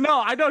no,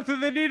 I don't. So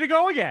they need to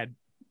go again.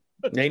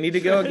 They need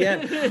to go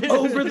again.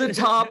 Over the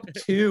top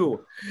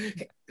too.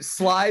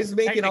 Sly's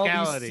making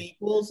all these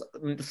sequels.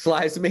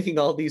 Sly's making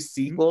all these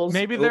sequels.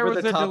 Maybe there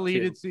was a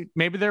deleted scene.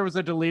 Maybe there was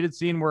a deleted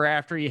scene where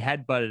after he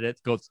headbutted it,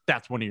 goes,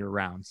 "That's one of your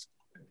rounds."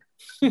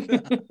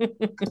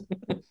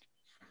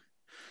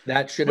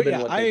 That should have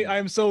been.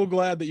 I'm so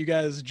glad that you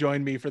guys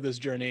joined me for this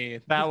journey.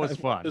 That was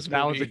fun.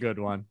 That was a good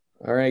one.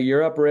 All right,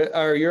 you're up,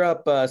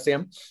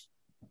 Sam.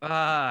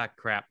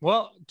 Crap.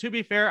 Well, to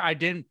be fair, I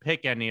didn't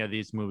pick any of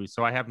these movies,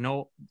 so I have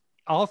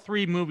all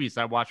 3 movies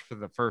I watched for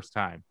the first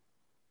time.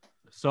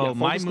 So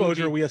full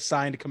disclosure, we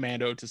assigned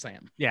Commando to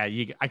Sam. Yeah,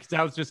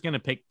 I was just gonna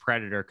pick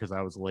Predator because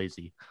I was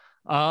lazy.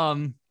 I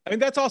mean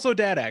that's also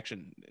dad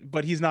action,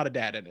 but he's not a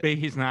dad in it. But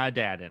he's not a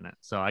dad in it,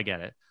 so I get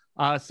it.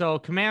 So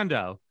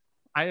Commando.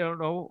 I don't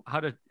know how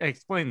to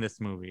explain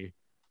this movie.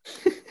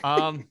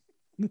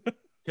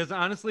 Because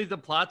honestly, the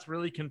plot's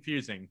really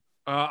confusing.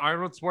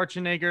 Arnold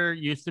Schwarzenegger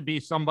used to be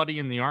somebody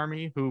in the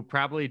army who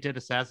probably did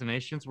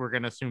assassinations. We're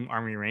going to assume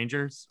Army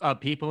Rangers.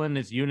 People in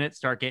his unit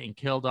start getting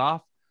killed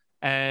off,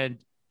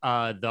 and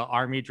the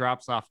army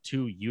drops off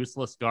 2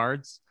 useless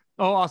guards.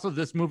 Oh, also,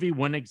 this movie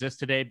wouldn't exist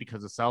today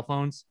because of cell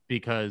phones,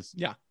 because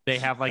they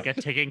have like a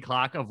ticking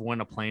clock of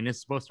when a plane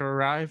is supposed to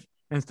arrive.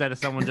 Instead of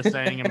someone just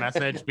sending a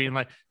message being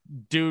like,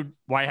 dude,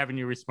 why haven't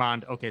you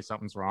respond? Okay,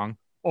 something's wrong.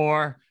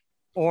 Or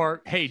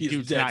hey,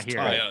 dude's not here.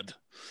 Tired.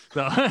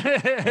 So,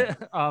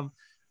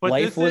 but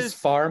life was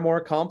far more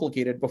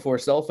complicated before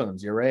cell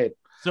phones. You're right.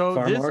 So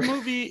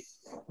movie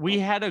we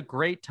had a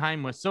great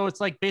time with. So it's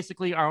like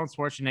basically Arnold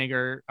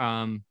Schwarzenegger.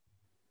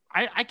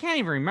 I can't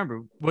even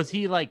remember. Was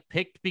he like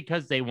picked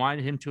because they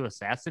wanted him to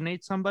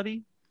assassinate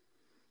somebody?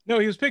 No,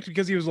 he was picked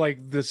because he was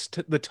like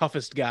the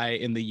toughest guy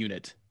in the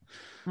unit.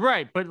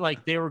 Right, but like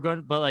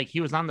he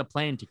was on the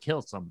plane to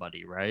kill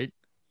somebody, right?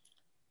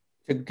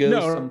 to go No,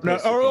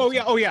 someplace. they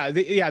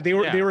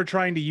were Yeah. they were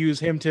trying to use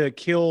him to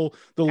kill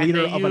the And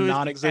leader they of a used-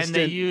 non-existent. And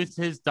they used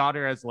his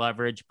daughter as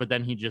leverage, but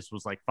then he just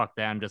was like, "Fuck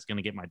that! I'm just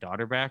gonna get my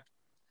daughter back."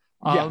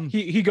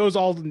 He goes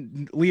all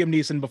Liam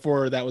Neeson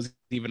before that was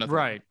even a thing.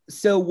 Right.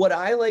 So what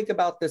I like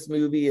about this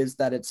movie is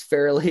that it's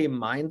fairly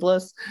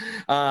mindless,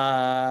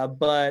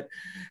 but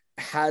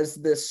has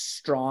this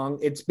strong,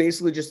 it's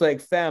basically just like,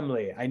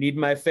 family, I need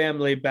my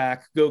family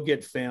back, go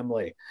get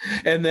family.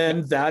 And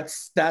then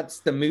that's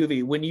the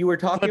movie. When you were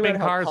talking Flipping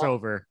about how cars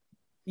over.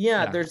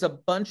 yeah, Yeah. there's a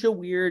bunch of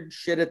weird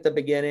shit at the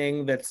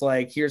beginning that's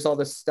like, here's all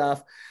this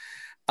stuff.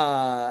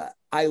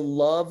 I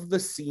love the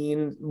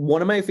scene.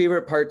 One of my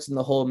favorite parts in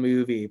the whole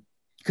movie,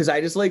 because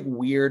I just like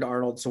weird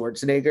Arnold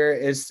Schwarzenegger,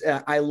 is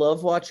I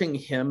love watching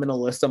him and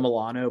Alyssa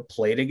Milano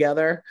play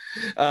together.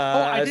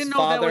 I as didn't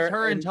know that was father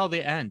her and- until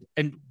the end.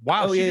 And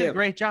wow, Oh, she yeah, did yeah. a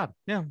great job.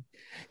 Yeah.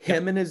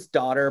 him and his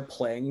daughter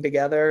playing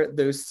together.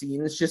 Those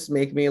scenes just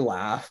make me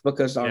laugh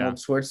because Arnold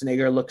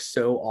Schwarzenegger looks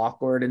so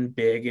awkward and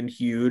big and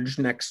huge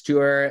next to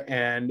her,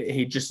 and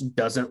he just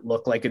doesn't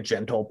look like a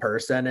gentle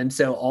person. And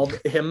so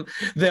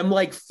them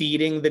like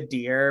feeding the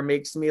deer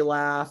makes me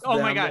laugh. Oh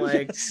my Them, God.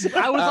 like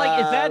I was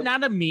like, is that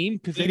not a meme?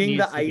 Because eating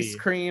the ice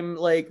cream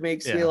like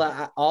makes me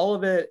laugh. All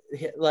of it,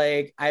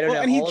 like, I don't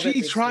know. And all of it he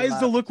makes me tries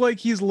to laugh. look like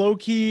he's low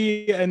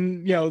key,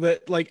 and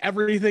that like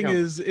everything Yeah.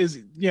 is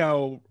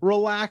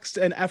relaxed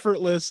and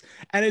effortless,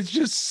 and it's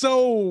just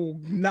so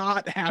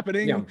not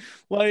happening. Yeah.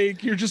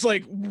 Like, you're just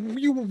like,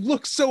 you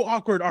look so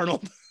awkward,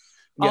 Arnold.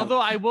 Yeah. Although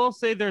I will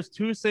say there's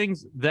two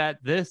things that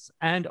this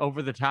and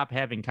Over the Top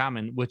have in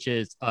common, which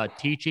is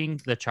teaching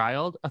the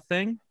child a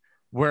thing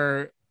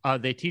where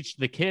they teach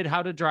the kid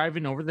how to drive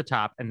in Over the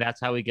Top, and that's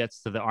how he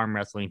gets to the arm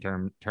wrestling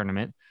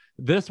tournament.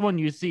 This one,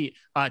 you see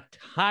a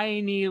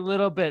tiny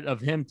little bit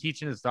of him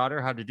teaching his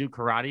daughter how to do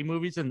karate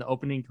movies in the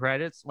opening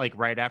credits, like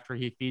right after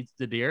he feeds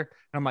the deer.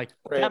 And I'm like,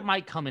 that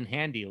might come in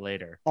handy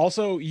later.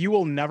 Also, you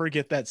will never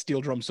get that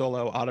steel drum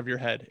solo out of your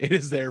head. It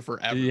is there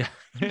forever. Yeah.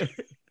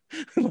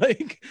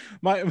 Like,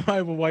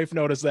 my wife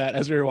noticed that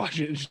as we were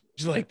watching it.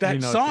 She's like, that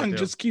You know what to song do.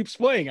 just keeps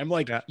playing. I'm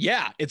like,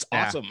 yeah, it's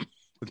Yeah. awesome.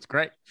 It's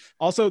great.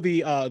 Also,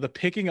 the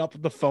picking up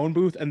the phone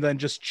booth and then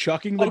just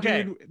chucking the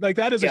dude, like,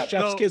 that is a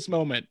chef's kiss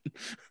moment.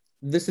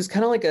 This is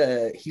kind of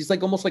like he's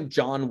like almost like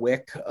John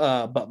Wick,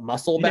 but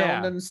muscle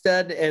bound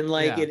instead. And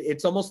like,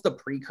 it's almost the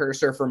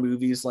precursor for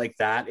movies like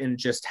that, and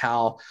just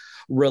how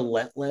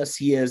relentless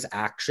he is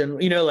action,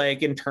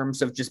 like in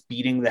terms of just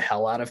beating the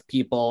hell out of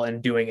people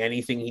and doing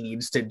anything he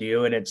needs to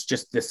do. And it's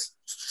just this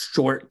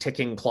short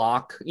ticking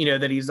clock,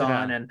 that he's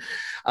on. And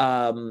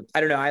I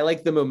don't know. I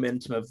like the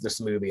momentum of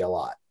this movie a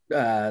lot.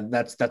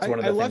 That's one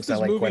of the things I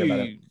like quite about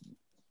it.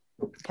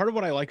 Part of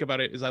what I like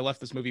about it is I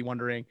left this movie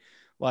wondering,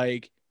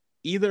 like,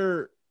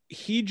 either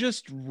he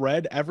just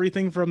read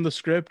everything from the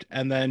script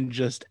and then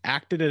just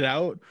acted it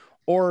out,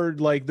 or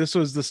like this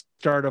was the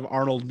start of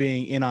Arnold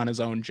being in on his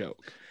own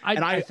joke.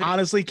 I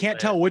honestly can't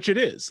tell which it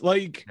is.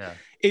 Like,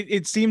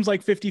 it seems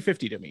like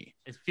 50-50 to me.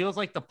 It feels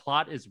like the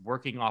plot is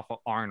working off of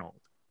Arnold.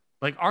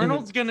 Like,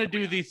 Arnold's going to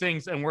do these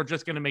things, and we're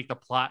just going to make the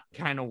plot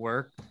kind of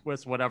work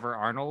with whatever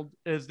Arnold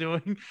is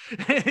doing.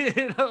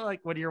 Like,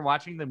 when you're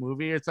watching the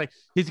movie, it's like,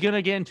 he's going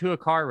to get into a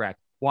car wreck.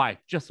 Why?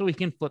 Just so he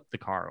can flip the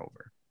car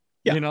over.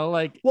 Yeah.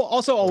 Well,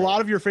 also, a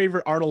lot of your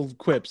favorite Arnold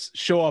quips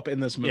show up in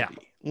this movie. Yeah.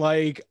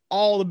 Like,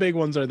 all the big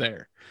ones are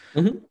there.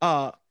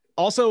 Mm-hmm.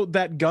 Also,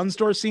 that gun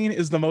store scene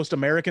is the most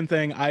American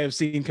thing I have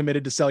seen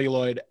committed to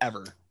celluloid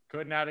ever.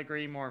 Could not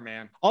agree more,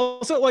 man.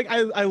 Also, like,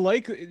 I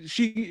like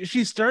she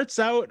starts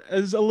out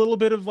as a little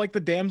bit of like the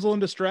damsel in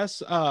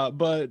distress,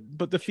 but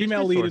the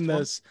female lead in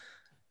this,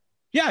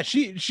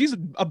 she's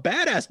a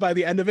badass by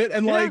the end of it,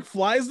 and like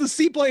flies the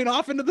seaplane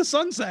off into the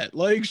sunset.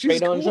 Like,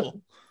 she's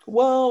cool.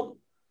 Well,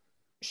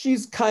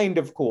 she's kind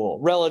of cool,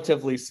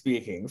 relatively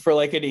speaking, for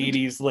like an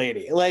 80s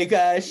lady. Like,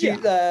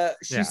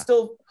 she's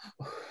still.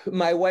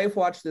 My wife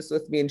watched this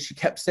with me, and she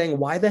kept saying,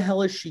 "Why the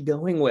hell is she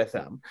going with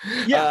him?"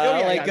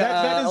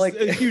 That is like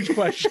a huge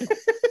question.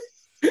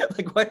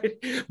 Like, what?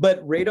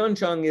 But Radon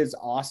Chung is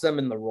awesome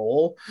in the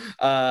role,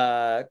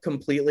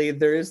 completely.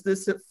 There is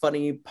this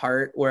funny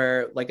part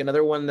where, like,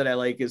 another one that I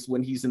like is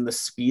when he's in the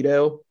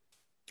Speedo.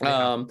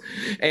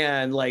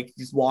 And like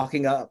he's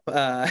walking up,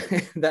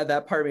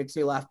 that part makes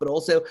me laugh. But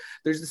also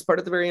there's this part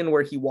at the very end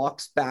where he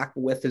walks back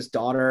with his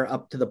daughter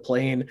up to the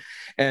plane,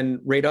 and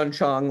Radon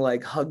Chong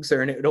like hugs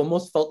her, and it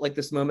almost felt like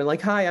this moment,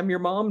 like, "Hi, I'm your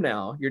mom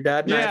now. Your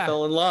dad and I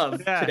fell in love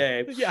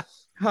today.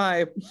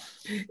 Hi."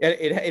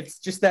 It's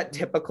just that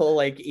typical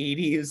like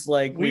 80s,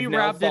 like, we've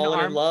now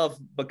fallen in love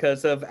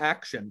because of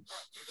action.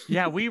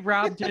 We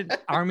robbed an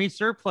army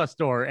surplus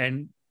store,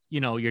 and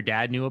your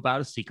dad knew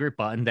about a secret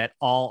button that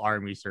all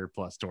army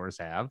surplus stores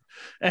have.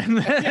 And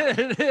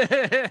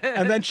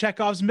then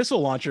Chekhov's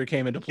missile launcher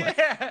came into play.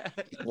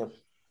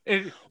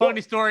 Funny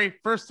story.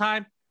 First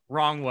time,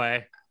 wrong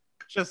way.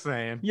 Just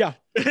saying. Yeah.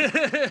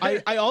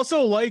 I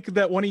also like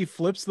that when he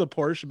flips the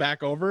Porsche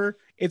back over,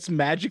 it's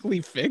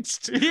magically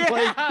fixed.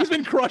 Like, he's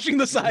been crushing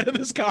the side of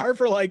this car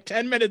for like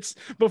 10 minutes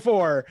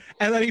before,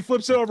 and then he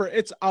flips it over.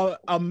 It's a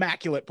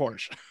immaculate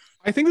Porsche.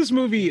 I think this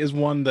movie is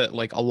one that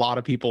like a lot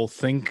of people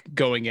think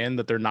going in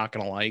that they're not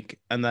gonna like,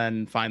 and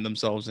then find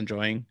themselves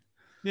enjoying.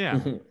 Yeah.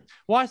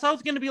 Well, I thought it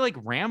was going to be like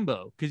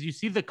Rambo because you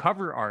see the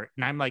cover art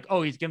and I'm like,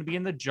 oh, he's going to be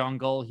in the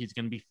jungle. He's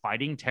going to be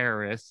fighting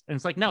terrorists. And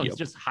it's like, no, he's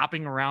just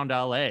hopping around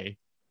LA,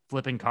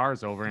 flipping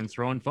cars over and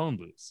throwing phone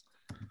booths.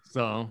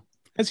 So,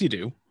 as you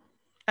do.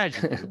 As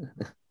you do.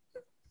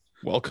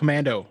 Well,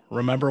 Commando,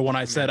 remember when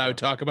I said I would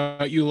talk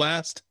about you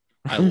last?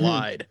 I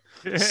lied.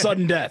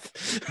 Sudden death.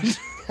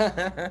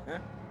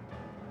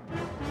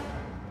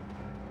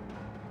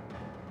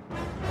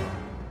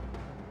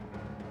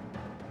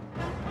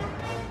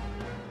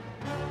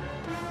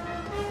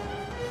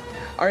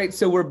 All right,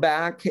 so we're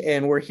back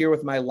and we're here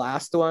with my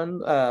last one.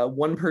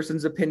 One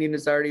person's opinion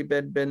has already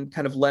been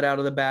kind of let out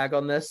of the bag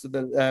on this.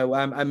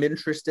 I'm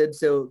interested.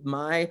 So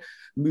my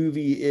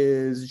movie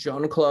is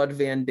Jean-Claude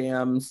Van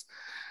Damme's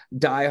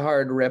Die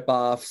Hard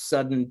ripoff,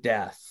 Sudden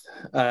Death.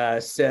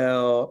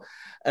 So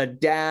a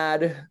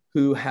dad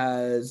who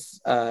has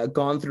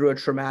gone through a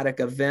traumatic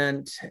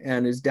event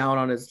and is down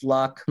on his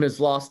luck and has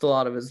lost a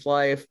lot of his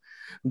life,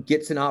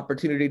 gets an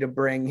opportunity to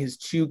bring his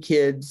two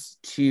kids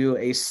to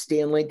a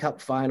Stanley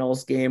Cup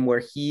Finals game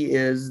where he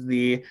is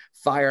the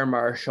fire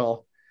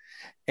marshal,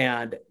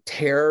 and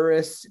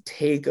terrorists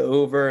take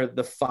over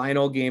the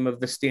final game of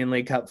the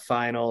Stanley Cup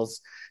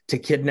Finals to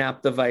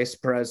kidnap the vice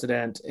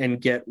president and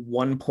get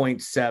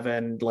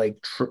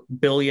 1.7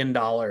 billion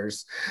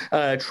dollars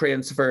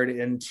transferred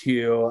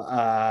into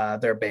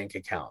their bank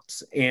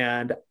accounts.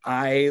 And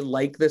I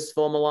like this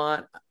film a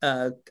lot.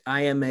 I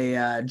am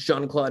a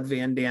Jean-Claude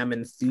Van Damme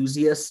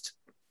enthusiast,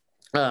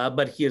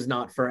 but he is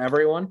not for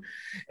everyone.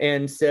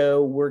 And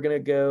so we're going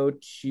to go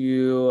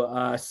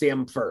to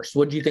Sam first.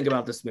 What do you think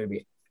about this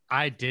movie?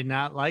 I did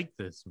not like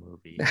this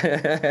movie.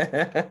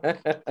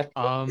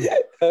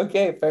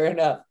 Okay, fair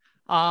enough.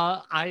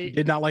 I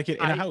did not like it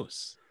in a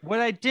house. What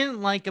I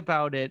didn't like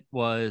about it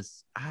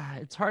was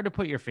it's hard to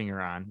put your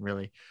finger on,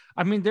 really.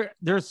 I mean,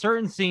 there are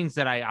certain scenes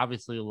that I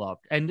obviously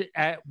loved, and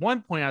at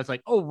one point I was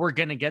like, "Oh, we're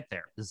gonna get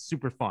there. This is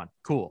super fun,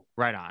 cool,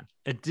 right on."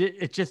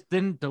 It just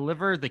didn't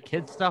deliver. The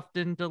kid stuff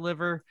didn't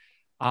deliver.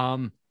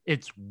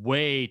 It's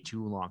way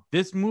too long.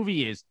 This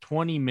movie is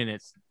 20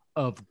 minutes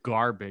of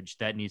garbage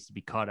that needs to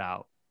be cut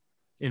out,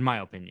 in my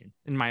opinion.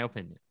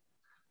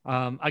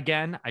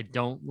 Again, I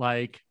don't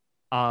like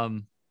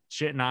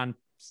shitting on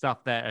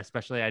stuff that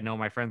especially I know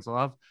my friends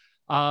love.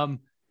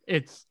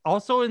 It's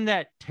also in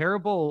that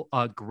terrible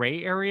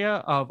gray area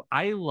of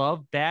I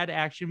love bad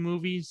action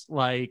movies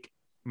like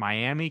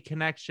Miami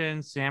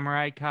Connection,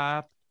 Samurai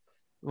Cop,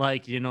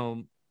 like, you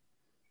know,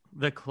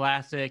 the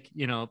classic,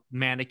 you know,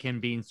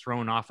 mannequin being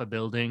thrown off a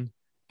building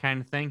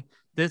kind of thing.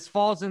 This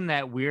falls in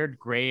that weird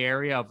gray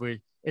area of where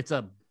it's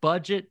a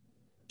budget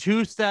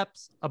 2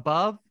 steps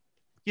above,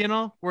 you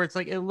know, where it's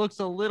like it looks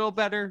a little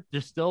better.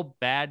 There's still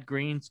bad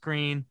green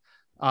screen.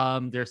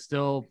 There's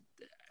still,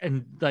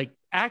 and like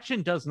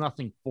action does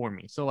nothing for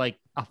me. So like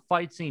a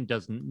fight scene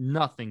does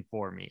nothing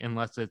for me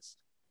unless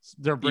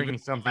they're bringing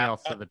something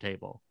else to the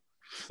table.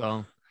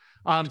 So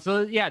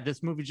yeah,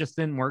 this movie just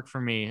didn't work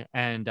for me.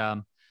 And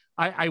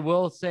I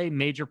will say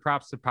major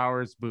props to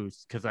Powers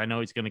Booth because I know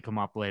he's going to come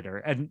up later,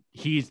 and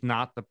he's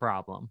not the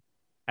problem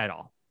at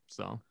all.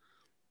 So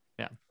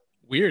yeah.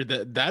 Weird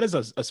that is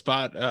a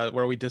spot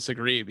where we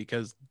disagree,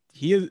 because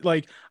he is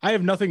like, I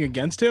have nothing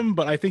against him,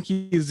 but I think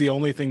he's the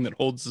only thing that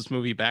holds this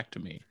movie back to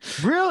me.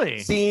 Really?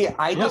 See,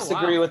 I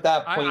disagree with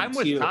that point. I'm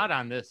with Todd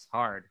on this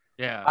hard.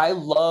 Yeah.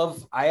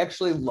 I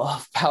actually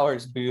love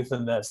Powers Booth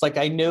in this. Like,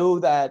 I know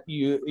that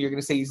you're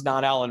gonna say he's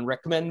not Alan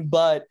Rickman,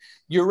 but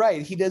you're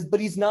right, he does, but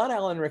he's not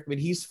Alan Rickman,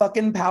 he's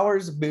fucking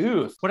Powers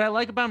Booth. What I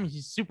like about him,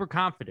 he's super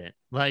confident.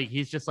 Like,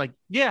 he's just like,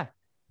 yeah,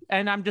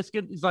 and I'm just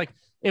gonna, he's like,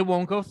 it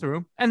won't go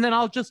through, and then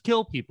I'll just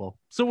kill people.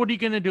 So what are you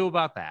gonna do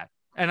about that?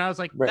 And I was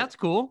like, right. That's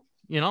cool.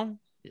 You know,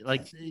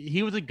 like,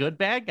 he was a good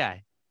bad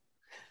guy.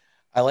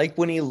 I like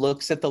when he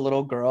looks at the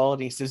little girl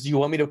and he says, "You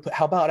want me to put,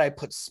 how about I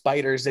put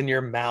spiders in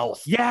your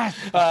mouth?" Yes.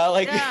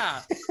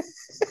 Yeah.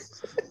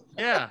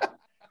 Yeah.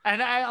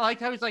 And I like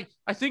how he's like,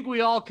 I think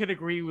we all could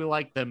agree we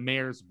like the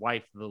mayor's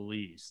wife the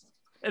least.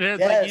 And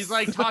it's like, he's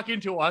like talking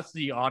to us,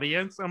 the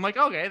audience. I'm like,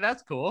 okay,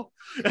 that's cool.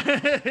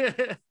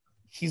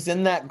 He's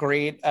in that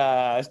great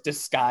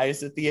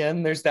disguise at the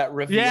end. There's that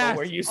reveal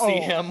where you see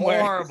him.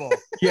 Horrible.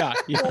 Yeah.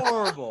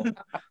 Horrible.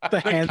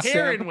 The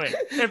Karen wig.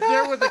 If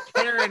there was a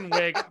Karen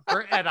wig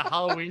at a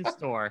Halloween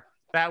store,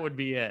 that would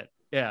be it.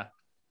 Yeah.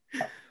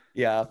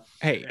 Yeah.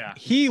 Hey,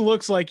 he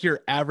looks like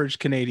your average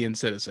Canadian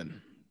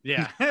citizen.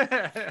 Yeah.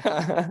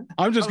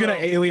 I'm just going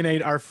to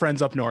alienate our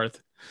friends up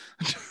north.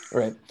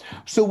 Right.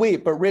 So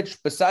wait, but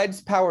Rich,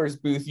 besides Powers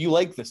Booth, you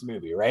like this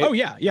movie, right? Oh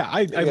yeah.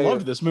 I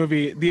loved this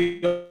movie.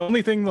 The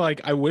only thing,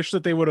 like, I wish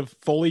that they would have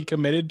fully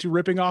committed to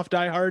ripping off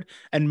Die Hard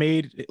and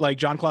made like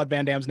Jean-Claude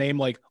Van Damme's name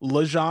like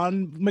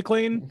LeJean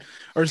McClane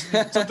or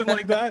something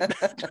like that.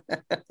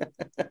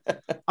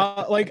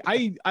 Like,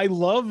 I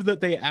love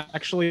that they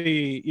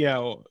actually, you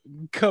know,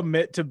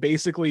 commit to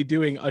basically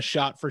doing a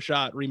shot for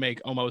shot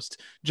remake, almost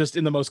just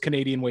in the most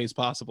Canadian ways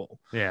possible.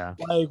 Yeah.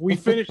 Like, we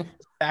finished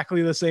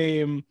exactly the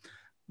same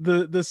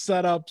the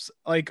setups,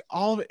 like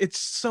all of it, it's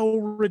so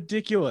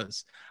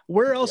ridiculous.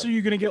 Where else are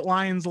you going to get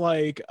lines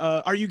like,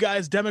 are you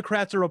guys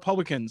Democrats or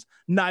Republicans?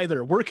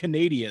 Neither. We're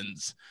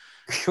Canadians.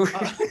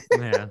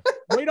 Yeah.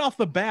 Right off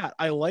the bat,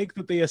 I like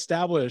that they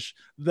establish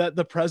that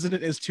the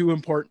president is too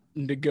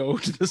important to go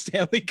to the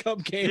Stanley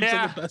Cup games,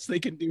 Yeah. and the best they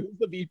can do is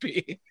the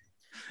VP.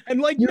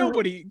 And like You're-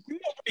 nobody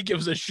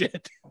gives a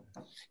shit.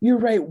 You're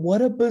right.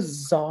 What a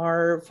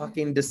bizarre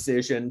fucking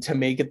decision to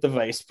make it the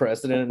vice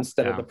president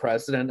instead of Yeah. the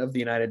president of the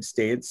United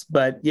States.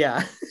 But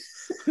yeah.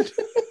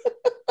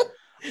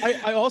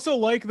 I also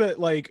like that,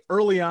 like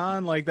early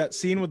on, like that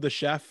scene with the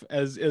chef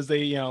as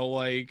they, you know,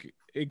 like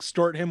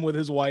extort him with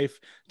his wife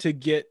to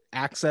get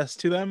access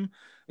to them.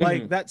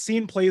 Like that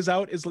scene plays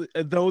out as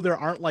though there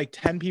aren't like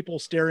 10 people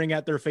staring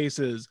at their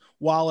faces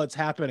while it's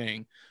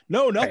happening.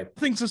 No,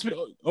 nothing's suspicious.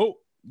 Oh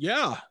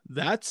yeah,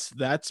 that's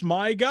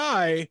my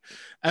guy.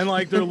 And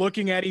like they're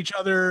looking at each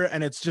other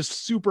and it's just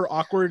super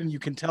awkward. And you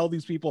can tell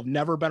these people have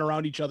never been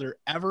around each other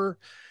ever.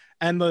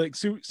 And the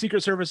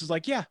Secret Service is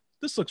like, yeah,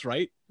 this looks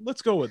right.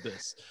 Let's go with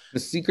this. The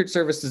Secret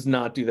Service does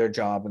not do their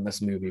job in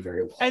this movie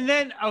very well. And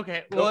then,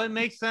 okay, well, it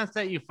makes sense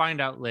that you find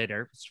out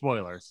later,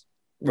 spoilers,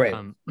 Right.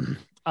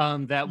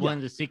 that one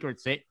of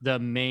the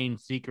main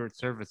Secret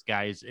Service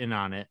guy is in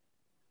on it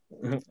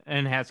Mhm.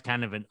 and has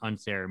kind of an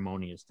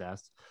unceremonious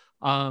death.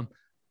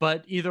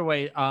 But either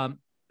way,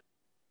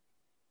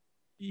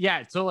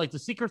 yeah, so like the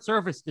Secret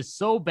Service is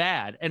so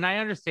bad, and I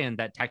understand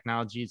that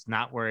technology is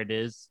not where it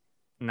is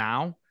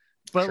now.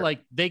 But Sure.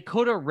 like they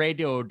could have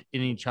radioed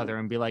in each other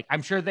and be like,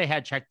 I'm sure they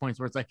had checkpoints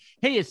where it's like,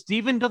 hey, if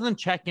Steven doesn't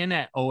check in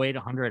at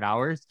 0800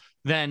 hours,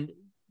 then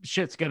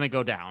shit's gonna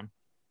go down.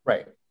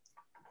 Right.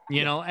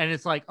 You know, and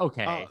it's like,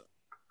 okay.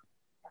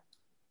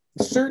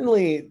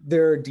 Certainly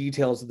there are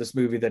details of this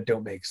movie that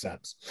don't make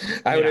sense.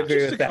 I would Yeah. agree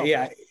Just with a that. couple.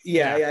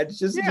 Yeah.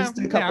 Just a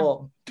Yeah.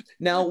 couple.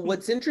 Now,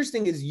 what's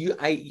interesting is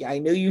I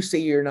know you say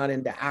you're not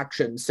into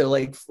action. So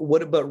like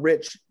what about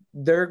Rich?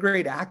 There are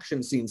great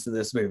action scenes in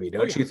this movie,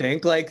 don't you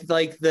think? Like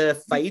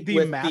the fight The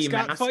with mascot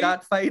the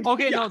mascot fight.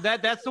 Okay, no,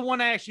 that's the one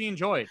I actually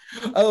enjoyed.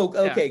 Oh,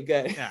 okay,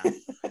 good. Yeah.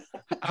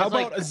 How was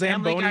like, about a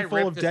Family Guy Zamboni full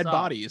ripped of this dead up.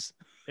 bodies?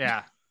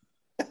 Yeah.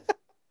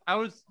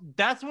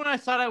 That's when I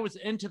thought I was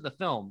into the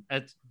film.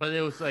 But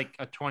it was like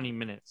a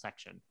 20-minute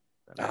section.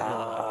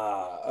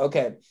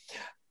 Okay.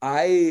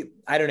 I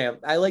don't know.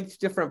 I liked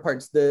different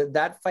parts.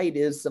 That fight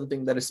is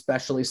something that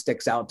especially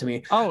sticks out to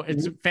me. Oh,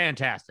 it's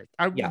fantastic.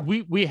 Yeah.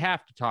 We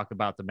have to talk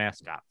about the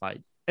mascot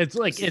fight. It's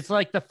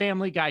like the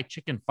Family Guy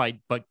chicken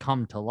fight, but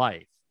come to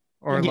life.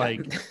 Or Yeah.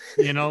 like,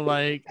 you know,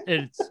 like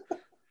it's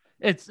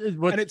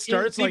And it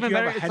starts like you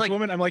have a It's like,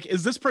 henchwoman. I'm like,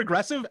 is this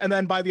progressive? And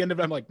then by the end of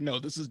it, I'm like, no,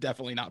 this is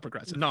definitely not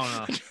progressive.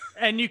 no.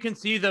 And you can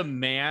see the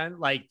man,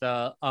 like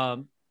the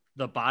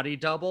body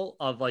double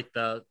of like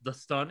the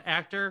stunt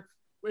actor.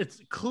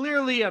 It's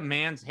clearly a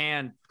man's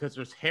hand because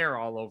there's hair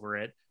all over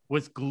it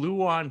with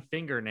glue on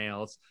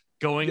fingernails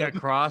going Yep.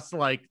 across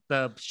like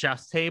the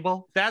chef's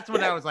table. That's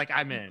when I was like,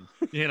 I'm in,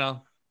 you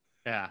know?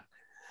 Yeah.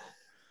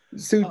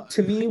 So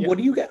to me, yeah. what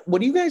do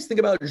you guys think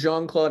about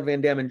Jean-Claude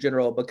Van Damme in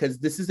general? Because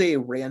this is a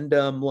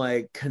random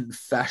like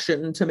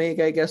confession to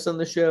make, I guess, on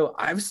the show.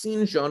 I've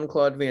seen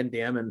Jean-Claude Van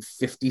Damme in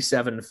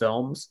 57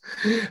 films,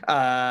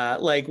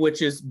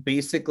 which is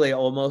basically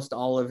almost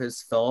all of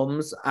his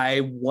films. I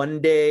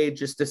one day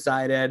just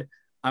decided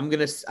I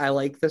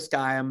like this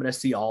guy. I'm gonna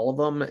see all of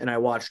them, and I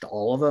watched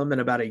all of them in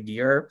about a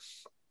year.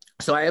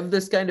 So I have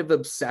this kind of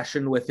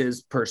obsession with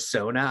his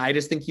persona. I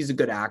just think he's a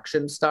good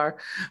action star,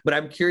 but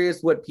I'm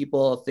curious what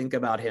people think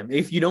about him.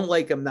 If you don't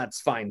like him,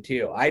 that's fine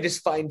too. I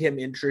just find him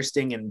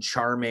interesting and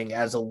charming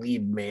as a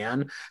lead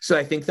man. So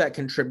I think that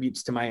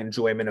contributes to my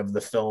enjoyment of the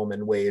film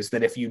in ways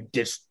that if you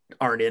just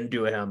aren't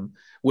into him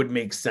would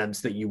make sense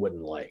that you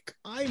wouldn't like.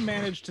 I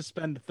managed to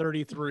spend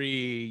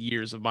 33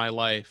 years of my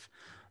life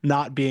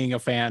not being a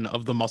fan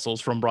of the Muscles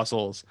from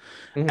Brussels.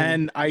 Mhm.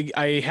 And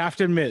I have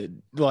to admit,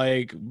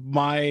 like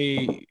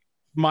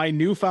my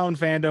newfound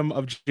fandom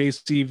of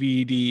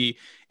JCVD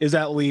is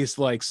at least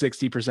like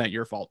 60%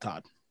 your fault,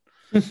 Todd.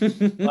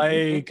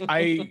 Like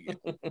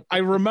I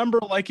remember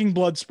liking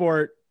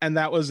Bloodsport and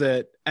that was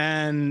it.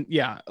 And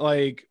yeah,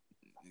 like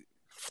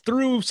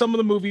through some of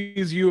the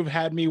movies you have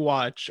had me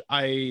watch,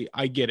 I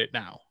get it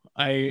now.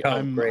 I'm great.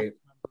 a member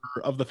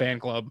of the fan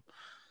club.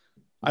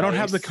 I don't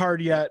have the Nice.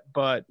 card yet,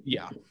 but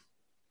yeah.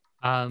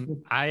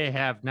 I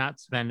have not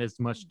spent as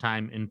much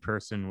time in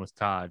person with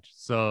Todd,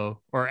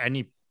 or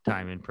any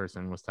time in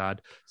person with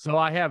Todd. So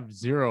I have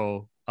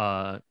zero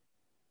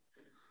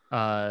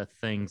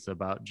things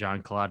about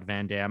Jean-Claude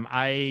Van Damme.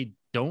 I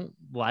don't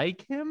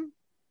like him.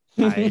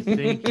 I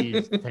think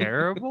he's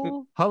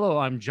terrible. Hello,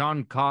 I'm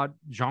Jean-Claude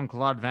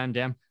Van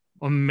Damme,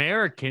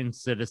 American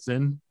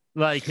citizen.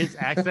 Like his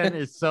accent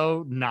is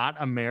so not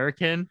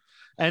American.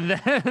 And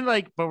then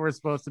but we're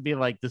supposed to be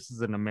like, this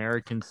is an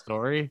American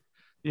story,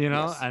 you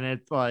know? Yes. And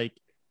it's like,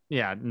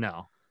 yeah,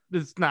 no,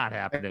 it's not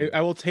happening.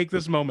 I will take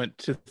this moment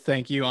to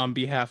thank you on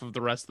behalf of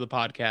the rest of the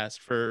podcast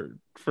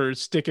for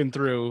sticking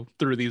through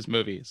these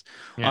movies.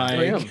 Yeah. I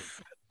am.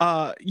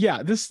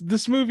 Yeah,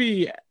 this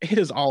movie, it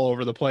is all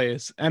over the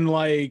place, and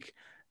like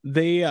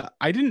they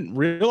I didn't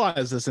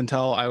realize this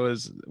until I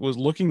was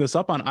looking this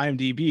up on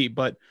IMDb,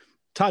 but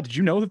Todd, did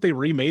you know that they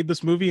remade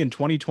this movie in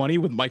 2020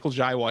 with Michael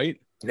Jai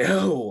White?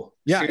 No.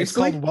 Yeah, Seriously? it's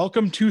called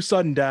Welcome to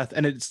Sudden Death,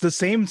 and it's the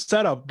same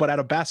setup but at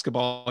a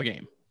basketball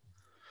game.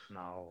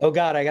 No. Oh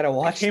God, I gotta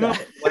watch It came that.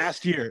 out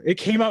last year. It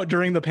came out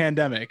during the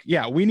pandemic.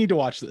 Yeah, we need to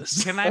watch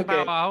this. Can I Okay.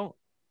 bow out?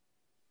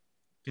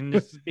 Can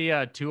this be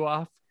a 2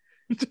 off?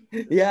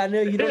 Yeah,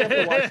 no, you don't have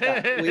to watch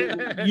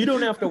that. You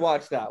don't have to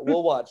watch that.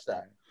 We'll watch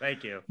that.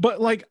 Thank you.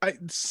 But like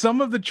some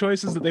of the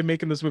choices that they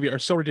make in this movie are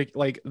so ridiculous.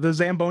 Like the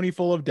Zamboni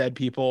full of dead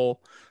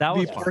people, That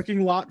the was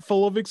parking lot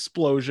full of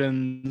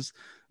explosions,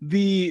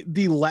 the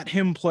let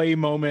him play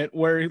moment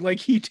where like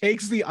he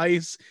takes the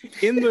ice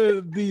in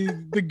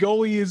the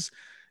goalie's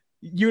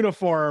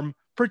uniform,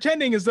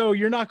 pretending as though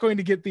you're not going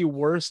to get the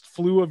worst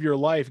flu of your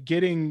life,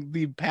 getting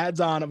the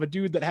pads on of a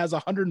dude that has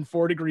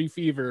 104-degree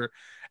fever,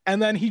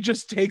 and then he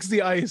just takes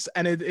the ice,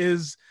 and it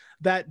is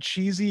that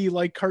cheesy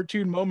like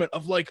cartoon moment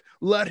of like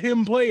let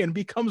him play, and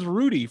becomes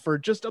Rudy for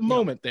just a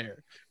moment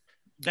there.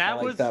 that I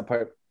like was that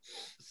part.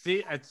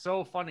 See, it's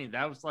so funny.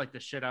 That was like the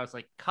shit. I was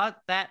like, cut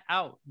that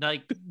out.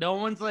 Like, no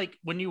one's like,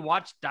 when you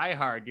watch Die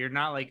Hard, you're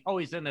not like, oh,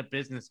 he's in a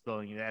business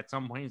building. At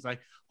some point, he's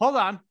like, hold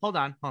on.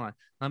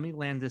 Let me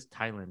land this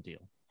Thailand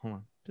deal. Hold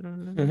on.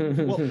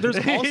 Well, there's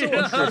also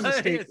a choice to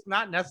state it's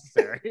not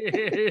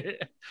necessary.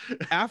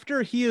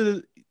 after he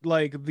is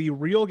like the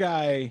real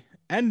guy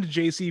and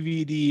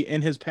JCVD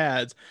in his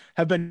pads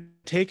have been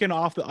taken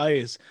off the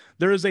ice,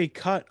 there is a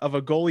cut of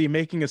a goalie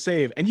making a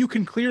save, and you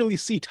can clearly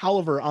see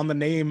Tolliver on the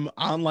name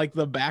on like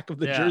the back of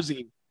the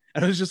jersey.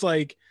 And it was just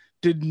like,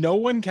 did no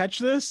one catch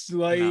this?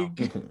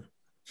 Like,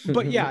 No.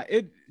 But yeah,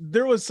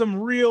 there was some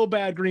real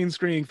bad green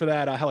screening for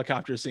that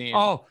helicopter scene.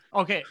 Oh,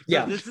 okay. So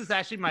Yeah. this is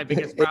actually my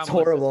biggest problem. It's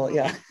horrible. with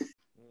this movie.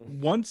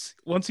 Yeah.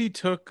 Once he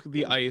took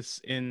the ice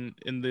in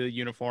the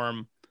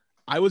uniform,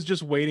 I was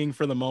just waiting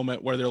for the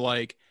moment where they're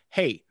like,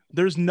 hey,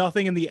 there's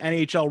nothing in the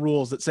NHL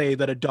rules that say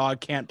that a dog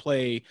can't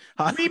play.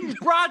 We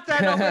brought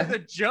that up as a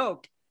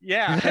joke.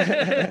 Yeah.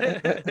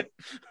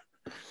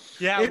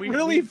 Yeah. It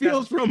really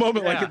feels for a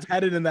moment like it's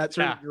headed in that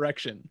certain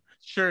direction.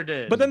 Sure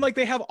did. But then like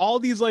they have all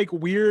these like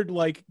weird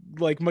like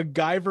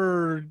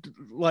MacGyver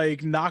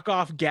like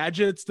knockoff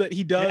gadgets that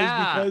he does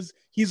because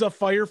he's a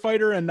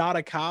firefighter and not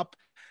a cop.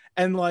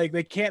 And like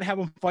they can't have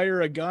him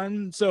fire a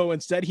gun, so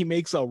instead he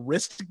makes a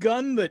wrist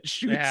gun that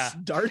shoots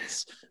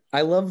darts.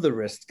 I love the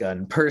wrist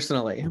gun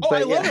personally. Oh,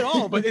 but I love it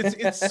all, but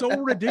it's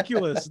so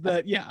ridiculous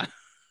that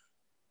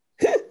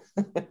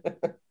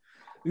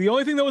The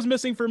only thing that was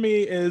missing for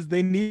me is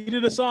they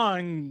needed a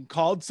song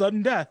called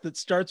Sudden Death that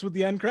starts with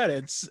the end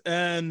credits.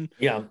 And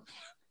yeah,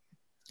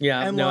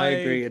 and no, I like,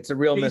 agree. It's a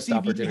real missed ACVD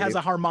opportunity. has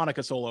a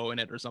harmonica solo in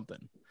it or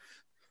something.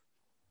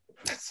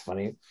 That's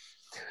funny.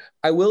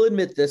 I will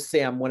admit this,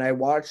 Sam, when I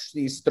watched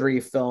these three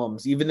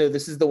films, even though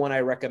this is the one I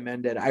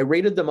recommended, I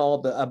rated them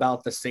all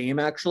about the same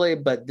actually,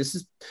 but this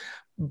is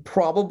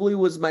probably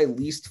was my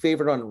least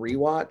favorite on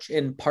rewatch,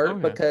 in part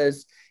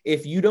because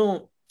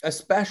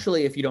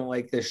especially if you don't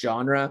like this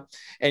genre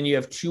and you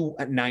have two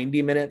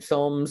 90-minute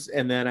films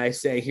and then I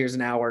say here's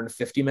an hour and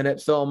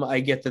 50-minute film, I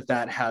get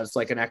that has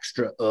like an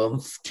extra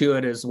oomph to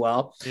it as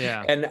well.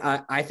 Yeah. And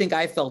I think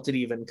I felt it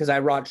even because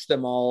I watched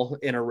them all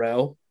in a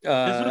row. This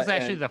was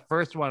actually the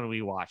first one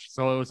we watched,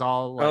 so it was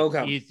all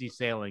like easy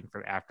sailing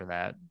for after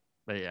that.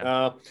 But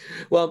yeah.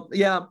 Well,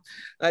 yeah,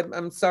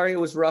 I'm sorry it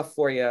was rough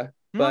for you,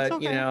 but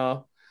okay. you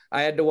know,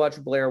 I had to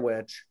watch Blair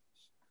Witch.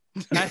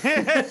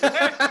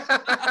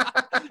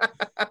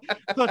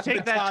 So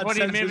take that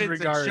 20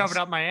 minutes and shove it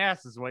up my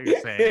ass is what you're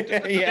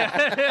saying.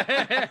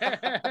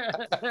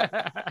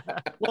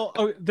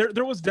 Well,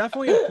 there was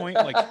definitely a point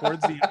like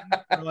towards the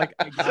end where like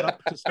I got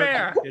up to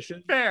start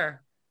competition.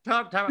 Fair.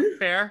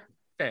 Fair.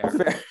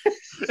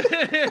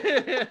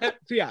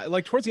 So yeah,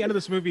 like towards the end of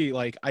this movie,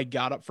 like I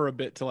got up for a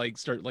bit to like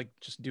start like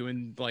just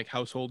doing like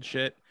household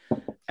shit.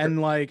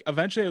 And like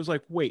eventually I was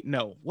like, wait,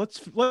 no,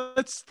 let's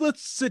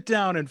sit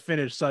down and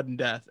finish Sudden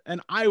Death. And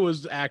I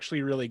was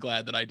actually really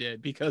glad that I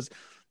did, because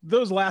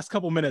those last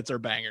couple minutes are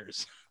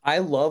bangers. I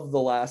love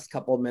the last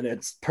couple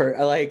minutes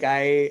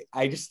I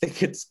just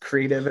think it's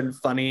creative and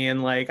funny,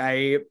 and like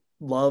I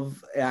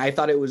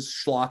thought it was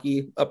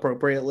schlocky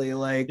appropriately,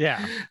 like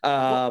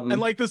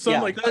and like the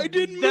song like I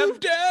didn't move,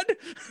 Dad.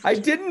 I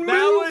didn't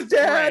move,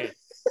 Dad. Great.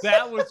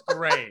 That was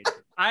great.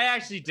 I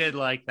actually did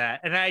like that.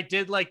 And I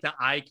did like the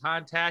eye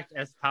contact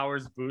as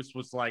Power's boost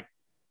was like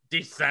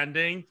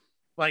descending,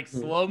 like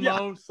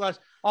slow-mo slash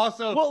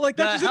also well, like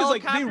that's just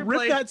like they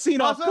ripped that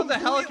scene off. Also, the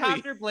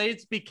helicopter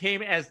blades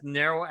became as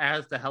narrow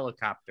as the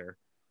helicopter.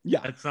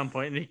 Yeah. At some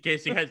point, in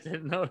case you guys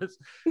didn't notice.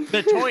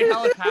 The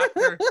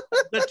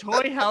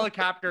toy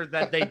helicopter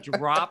that they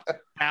dropped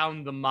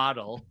down the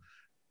model,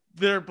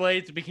 their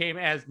blades became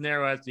as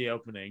narrow as the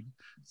opening.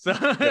 So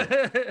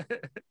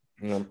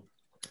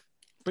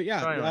But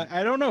yeah, anyway.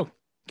 I don't know.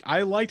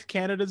 I liked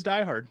Canada's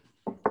Die Hard.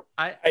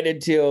 I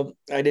did too.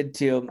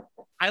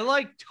 I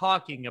like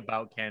talking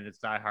about Candace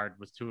Die Hard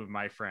with two of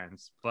my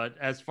friends, but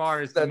as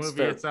far as the That's movie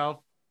fair. itself,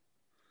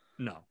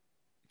 no.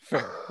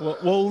 Fair.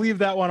 We'll leave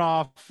that one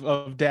off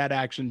of dad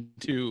action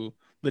to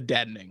the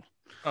deadening.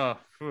 Oh,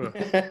 phew.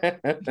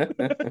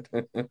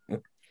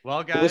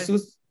 Well, This guys,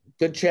 was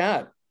good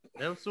chat.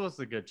 this was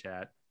a good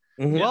chat.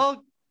 Mhm.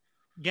 Well,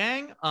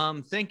 gang,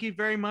 thank you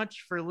very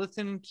much for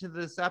listening to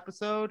this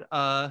episode.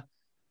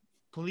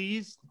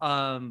 Please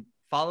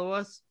follow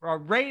us or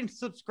rate and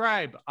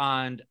subscribe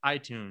on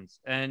iTunes.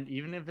 And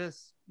even if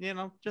it's,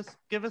 just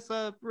give us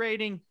a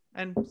rating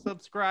and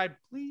subscribe,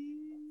 please.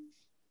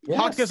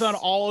 Talk Yes. us on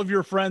all of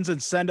your friends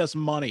and send us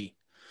money.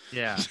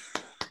 Yeah.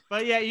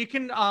 But yeah, you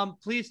can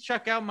please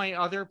check out my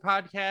other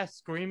podcast,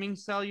 Screaming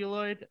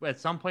Celluloid. At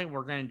some point,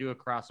 we're going to do a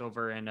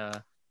crossover and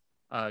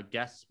a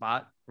guest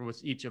spot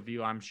with each of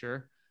you, I'm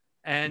sure.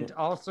 And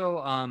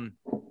also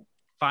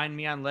find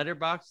me on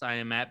Letterboxd. I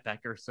am at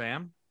Becker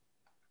Sam.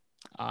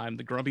 I'm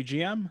the Grumpy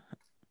GM.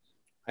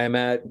 I'm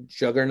at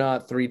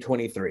Juggernaut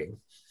 323.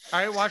 All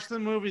right, watch the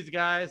movies,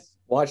 guys.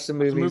 Watch the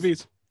Movies.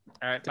 movies.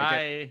 All right, Take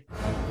care.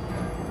 bye.